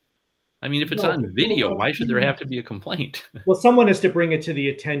complaint? I mean, if it's No, on video, why should there have to be a complaint? Well, someone has to bring it to the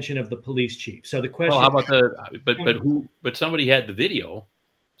attention of the police chief. So the question. Well, how about but somebody had the video.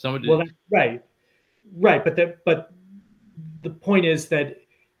 Somebody. Well, right. But the point is that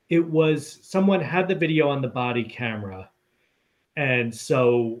it was someone had the video on the body camera, and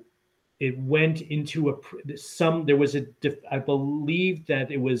so it went into there was I believe that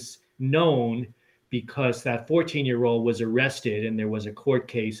it was known because that 14-year-old was arrested and there was a court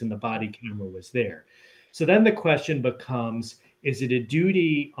case and the body camera was there. So then the question becomes, is it a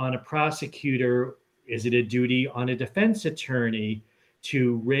duty on a prosecutor? Is it a duty on a defense attorney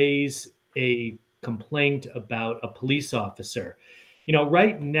to raise a complaint about a police officer?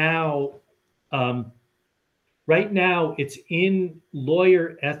 Right now it's in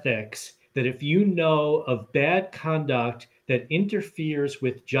lawyer ethics that if you know of bad conduct that interferes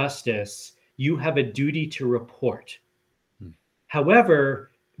with justice, you have a duty to report. However,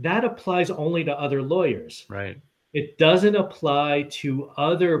 that applies only to other lawyers. Right. It doesn't apply to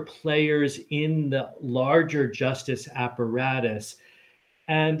other players in the larger justice apparatus.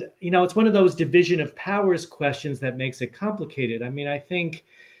 And, it's one of those division of powers questions that makes it complicated. I mean, I think,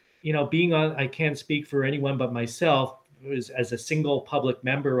 I can't speak for anyone but myself as a single public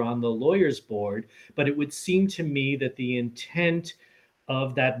member on the lawyers board, but it would seem to me that the intent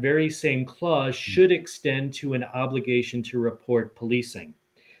of that very same clause should extend to an obligation to report policing.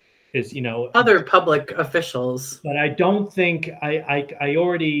 Other public officials. But I don't think I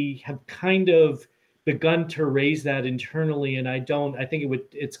already have kind of begun to raise that internally, and I think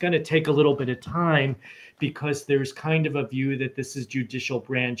it's going to take a little bit of time because there's kind of a view that this is judicial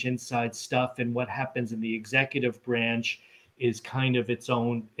branch inside stuff, and what happens in the executive branch is kind of its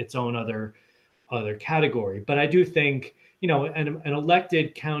own other category. But I do think an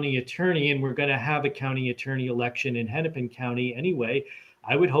elected county attorney, and we're going to have a county attorney election in Hennepin County anyway.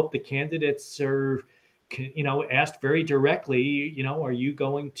 I would hope the candidates are, asked very directly, are you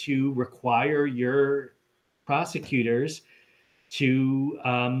going to require your prosecutors to,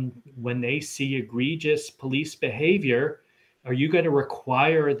 when they see egregious police behavior, are you going to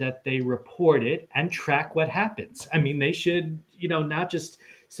require that they report it and track what happens? I mean, they should, not just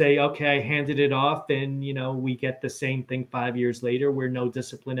say, okay, I handed it off and, we get the same thing 5 years later where no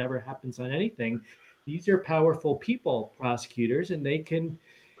discipline ever happens on anything. These are powerful people, prosecutors, and they can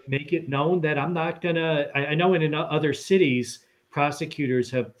make it known that I'm not going to, I know in other cities,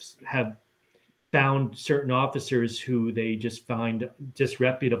 prosecutors have found certain officers who they just find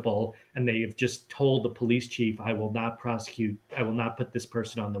disreputable, and they have just told the police chief, I will not prosecute, I will not put this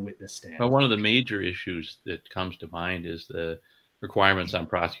person on the witness stand. Well, one of the major issues that comes to mind is the requirements on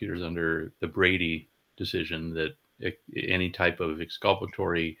prosecutors under the Brady decision that any type of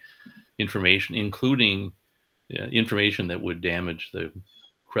exculpatory information, including information that would damage the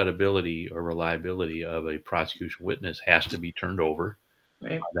credibility or reliability of a prosecution witness, has to be turned over.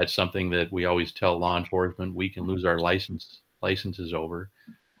 Right. That's something that we always tell law enforcement we can lose our licenses over.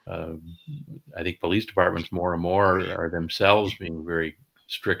 I think police departments more and more are themselves being very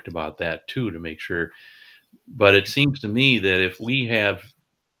strict about that too, to make sure. But it seems to me that if we have,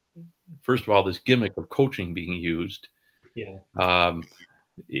 first of all, this gimmick of coaching being used,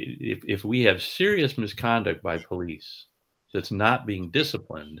 if we have serious misconduct by police that's not being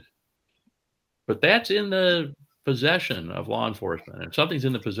disciplined, but that's in the possession of law enforcement, and if something's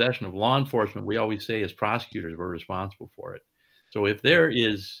in the possession of law enforcement, we always say as prosecutors we're responsible for it. So if there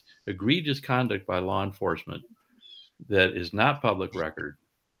is egregious conduct by law enforcement that is not public record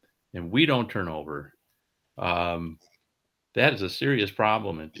and we don't turn over, that is a serious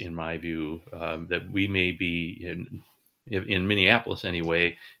problem in my view, that we may be in Minneapolis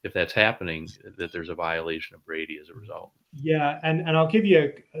anyway, if that's happening, that there's a violation of Brady as a result. Yeah, and I'll give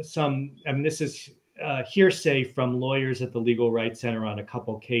you some, this is hearsay from lawyers at the Legal Rights Center on a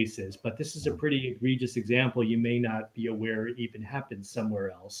couple cases, but this is a pretty egregious example you may not be aware even happens somewhere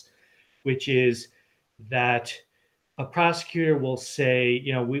else, which is that a prosecutor will say,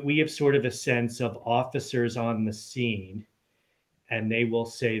 we have sort of a sense of officers on the scene, and they will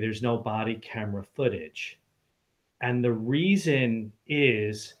say there's no body camera footage. And the reason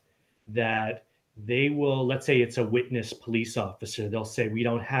is that they will, let's say it's a witness police officer, they'll say, we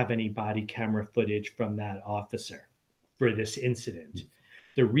don't have any body camera footage from that officer for this incident.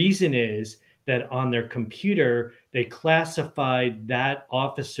 The reason is that on their computer, they classified that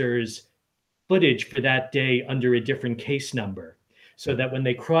officer's footage for that day under a different case number, so that when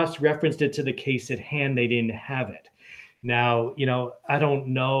they cross-referenced it to the case at hand, they didn't have it. Now, I don't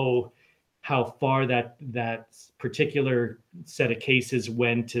know how far that particular set of cases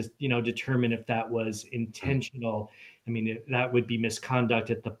went to, determine if that was intentional. I mean, that would be misconduct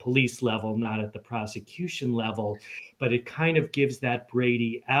at the police level, not at the prosecution level. But it kind of gives that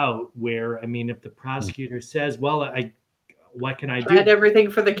Brady out where, I mean, if the prosecutor says, well, what can I do? Tried everything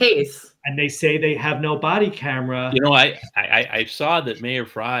for the case. And they say they have no body camera. I saw that Mayor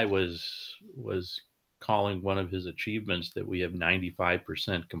Fry was calling one of his achievements that we have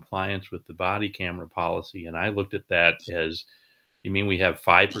 95% compliance with the body camera policy. And I looked at that as, you mean we have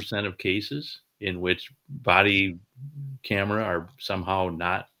 5% of cases in which body camera are somehow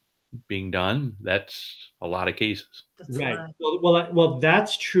not being done? That's a lot of cases. Right. Well,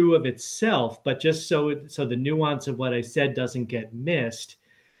 that's true of itself, but just so the nuance of what I said doesn't get missed,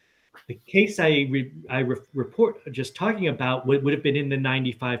 the case I report just talking about would have been in the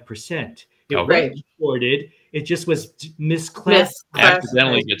 95%. It was reported. It just was misclassified.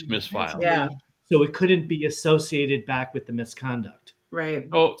 Accidentally gets misfiled. Yeah. So it couldn't be associated back with the misconduct. Right.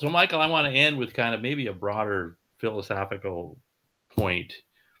 So Michael, I want to end with kind of maybe a broader philosophical point.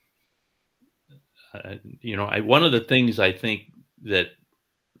 One of the things I think that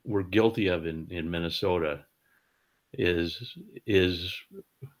we're guilty of in Minnesota is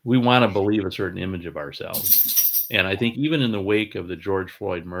we want to believe a certain image of ourselves. And I think even in the wake of the George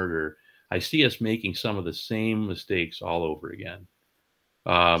Floyd murder, I see us making some of the same mistakes all over again.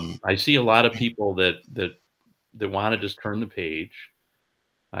 I see a lot of people that want to just turn the page.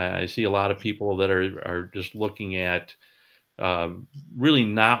 I see a lot of people that are just looking at really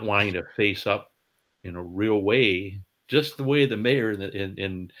not wanting to face up in a real way, just the way the mayor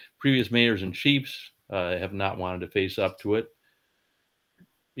and previous mayors and chiefs have not wanted to face up to it,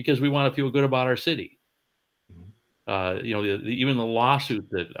 because we want to feel good about our city. Even the lawsuit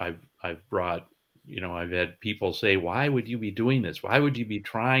that I've brought, I've had people say, why would you be doing this? Why would you be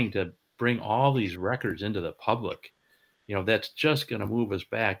trying to bring all these records into the public? That's just going to move us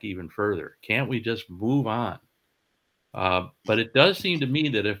back even further. Can't we just move on? But it does seem to me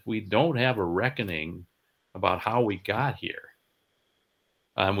that if we don't have a reckoning about how we got here,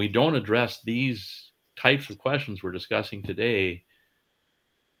 and we don't address these types of questions we're discussing today,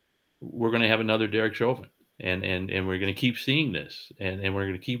 we're going to have another Derek Chauvin, and we're going to keep seeing this, and we're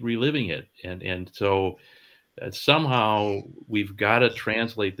going to keep reliving it. And so somehow we've got to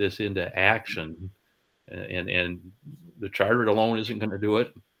translate this into action, and the charter alone isn't going to do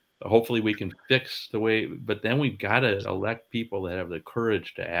it. Hopefully we can fix the way, but then we've got to elect people that have the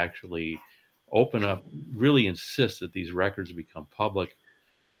courage to actually open up, really insist that these records become public,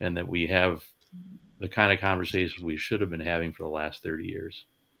 and that we have the kind of conversations we should have been having for the last 30 years.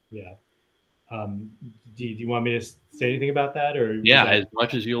 Yeah. Do you want me to say anything about that, or? Yeah, as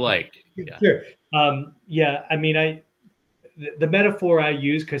much as you like. Yeah. Sure. I mean, the metaphor I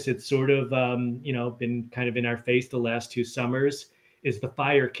use, because it's sort of, been kind of in our face the last 2 summers, is the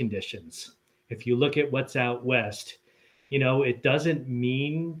fire conditions. If you look at what's out west, it doesn't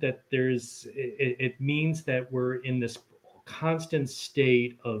mean that it means that we're in this constant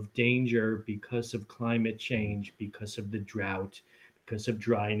state of danger because of climate change, because of the drought, because of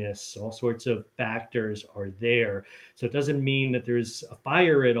dryness. All sorts of factors are there. So it doesn't mean that there's a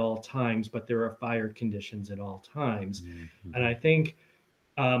fire at all times, but there are fire conditions at all times. Mm-hmm. And I think,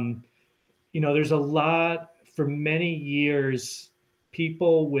 there's a lot, for many years,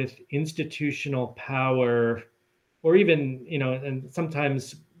 people with institutional power, or even, and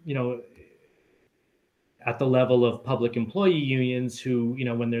sometimes, at the level of public employee unions who,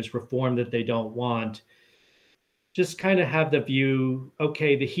 when there's reform that they don't want, just kind of have the view,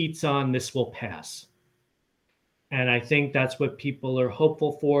 okay, the heat's on, this will pass. And I think that's what people are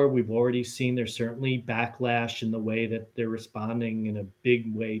hopeful for. We've already seen there's certainly backlash in the way that they're responding in a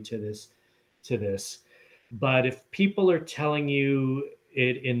big way to this. But if people are telling you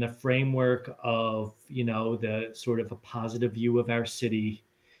it in the framework of, the sort of a positive view of our city,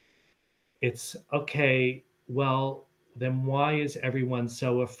 it's okay, well, then why is everyone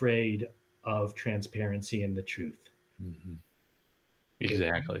so afraid of transparency and the truth? Mm-hmm.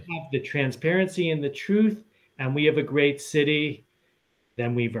 Exactly. If we have the transparency and the truth, and we have a great city,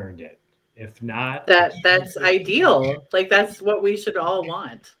 then we've earned it. If not, that's ideal. Like, that's what we should all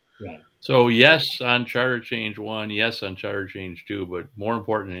want. Right. So yes on charter change 1, yes on charter change 2, but more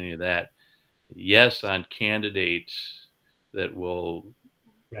important than any of that, yes on candidates that will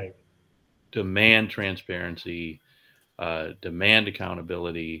demand transparency, demand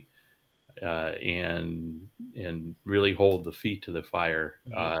accountability, and really hold the feet to the fire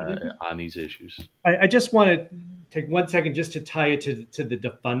on these issues. I just want to take 1 second just to tie it to the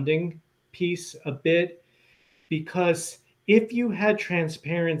defunding piece a bit, because if you had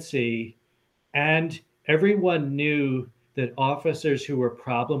transparency and everyone knew that officers who were a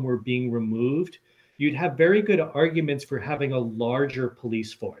problem were being removed, you'd have very good arguments for having a larger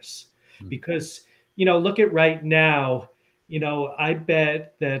police force. Because, look at right now, I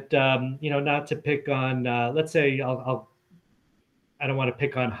bet that, not to pick on, let's say, I don't want to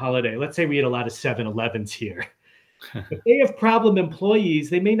pick on Holiday. Let's say we had a lot of 7-Elevens here. If they have problem employees,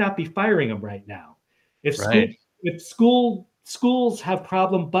 they may not be firing them right now. If schools have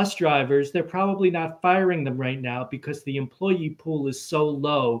problem bus drivers, they're probably not firing them right now because the employee pool is so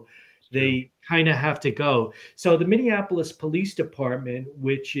low, they kind of have to go. So the Minneapolis Police Department,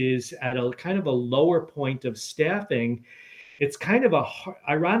 which is at a kind of a lower point of staffing, it's kind of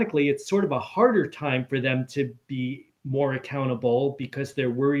ironically, it's sort of a harder time for them to be more accountable because they're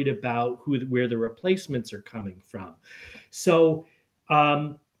worried about where the replacements are coming from. So,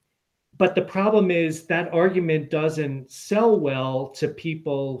 but the problem is that argument doesn't sell well to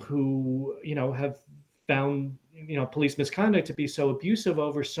people who, have found, police misconduct to be so abusive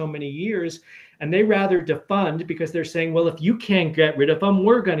over so many years. And they rather defund because they're saying, well, if you can't get rid of them,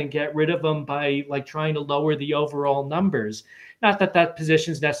 we're going to get rid of them by trying to lower the overall numbers. Not that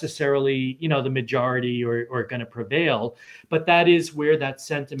position is necessarily, the majority or going to prevail, but that is where that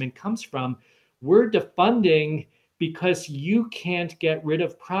sentiment comes from. We're defunding because you can't get rid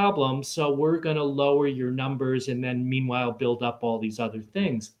of problems, so we're going to lower your numbers and then meanwhile build up all these other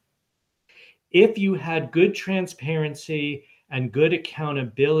things. If you had good transparency and good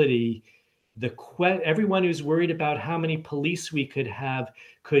accountability, everyone who's worried about how many police we could have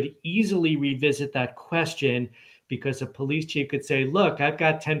could easily revisit that question, because a police chief could say, look, I've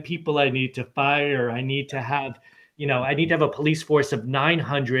got 10 people I need to fire. I need to have a police force of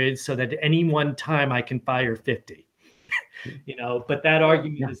 900 so that at any one time I can fire 50. But that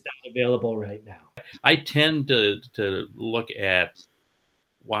argument is not available right now. I tend to look at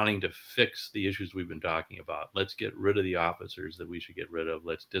wanting to fix the issues we've been talking about. Let's get rid of the officers that we should get rid of.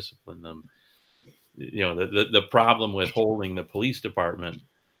 Let's discipline them. The problem with holding the police department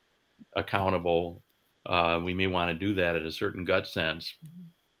accountable, we may want to do that at a certain gut sense,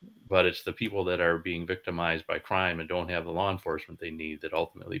 but it's the people that are being victimized by crime and don't have the law enforcement they need that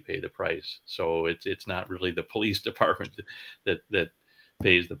ultimately pay the price. So it's not really the police department that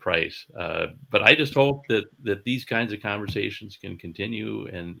pays the price. But I just hope that these kinds of conversations can continue.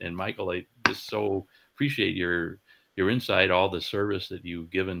 And Michael, I just so appreciate your insight. All the service that you've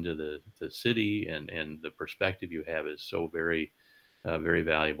given to the city and the perspective you have is so very, very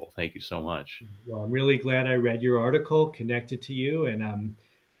valuable. Thank you so much. Well, I'm really glad I read your article, connected to you, and I'm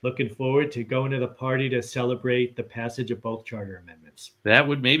looking forward to going to the party to celebrate the passage of both charter amendments.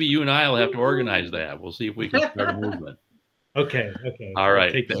 Maybe you and I will have to organize that. We'll see if we can start a movement. Okay. All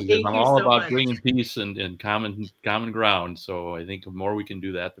right. I'm all so about much. bringing peace and common ground. So I think the more we can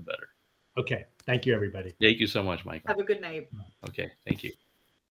do that, the better. Okay. Thank you, everybody. Thank you so much, Michael. Have a good night. Okay. Thank you.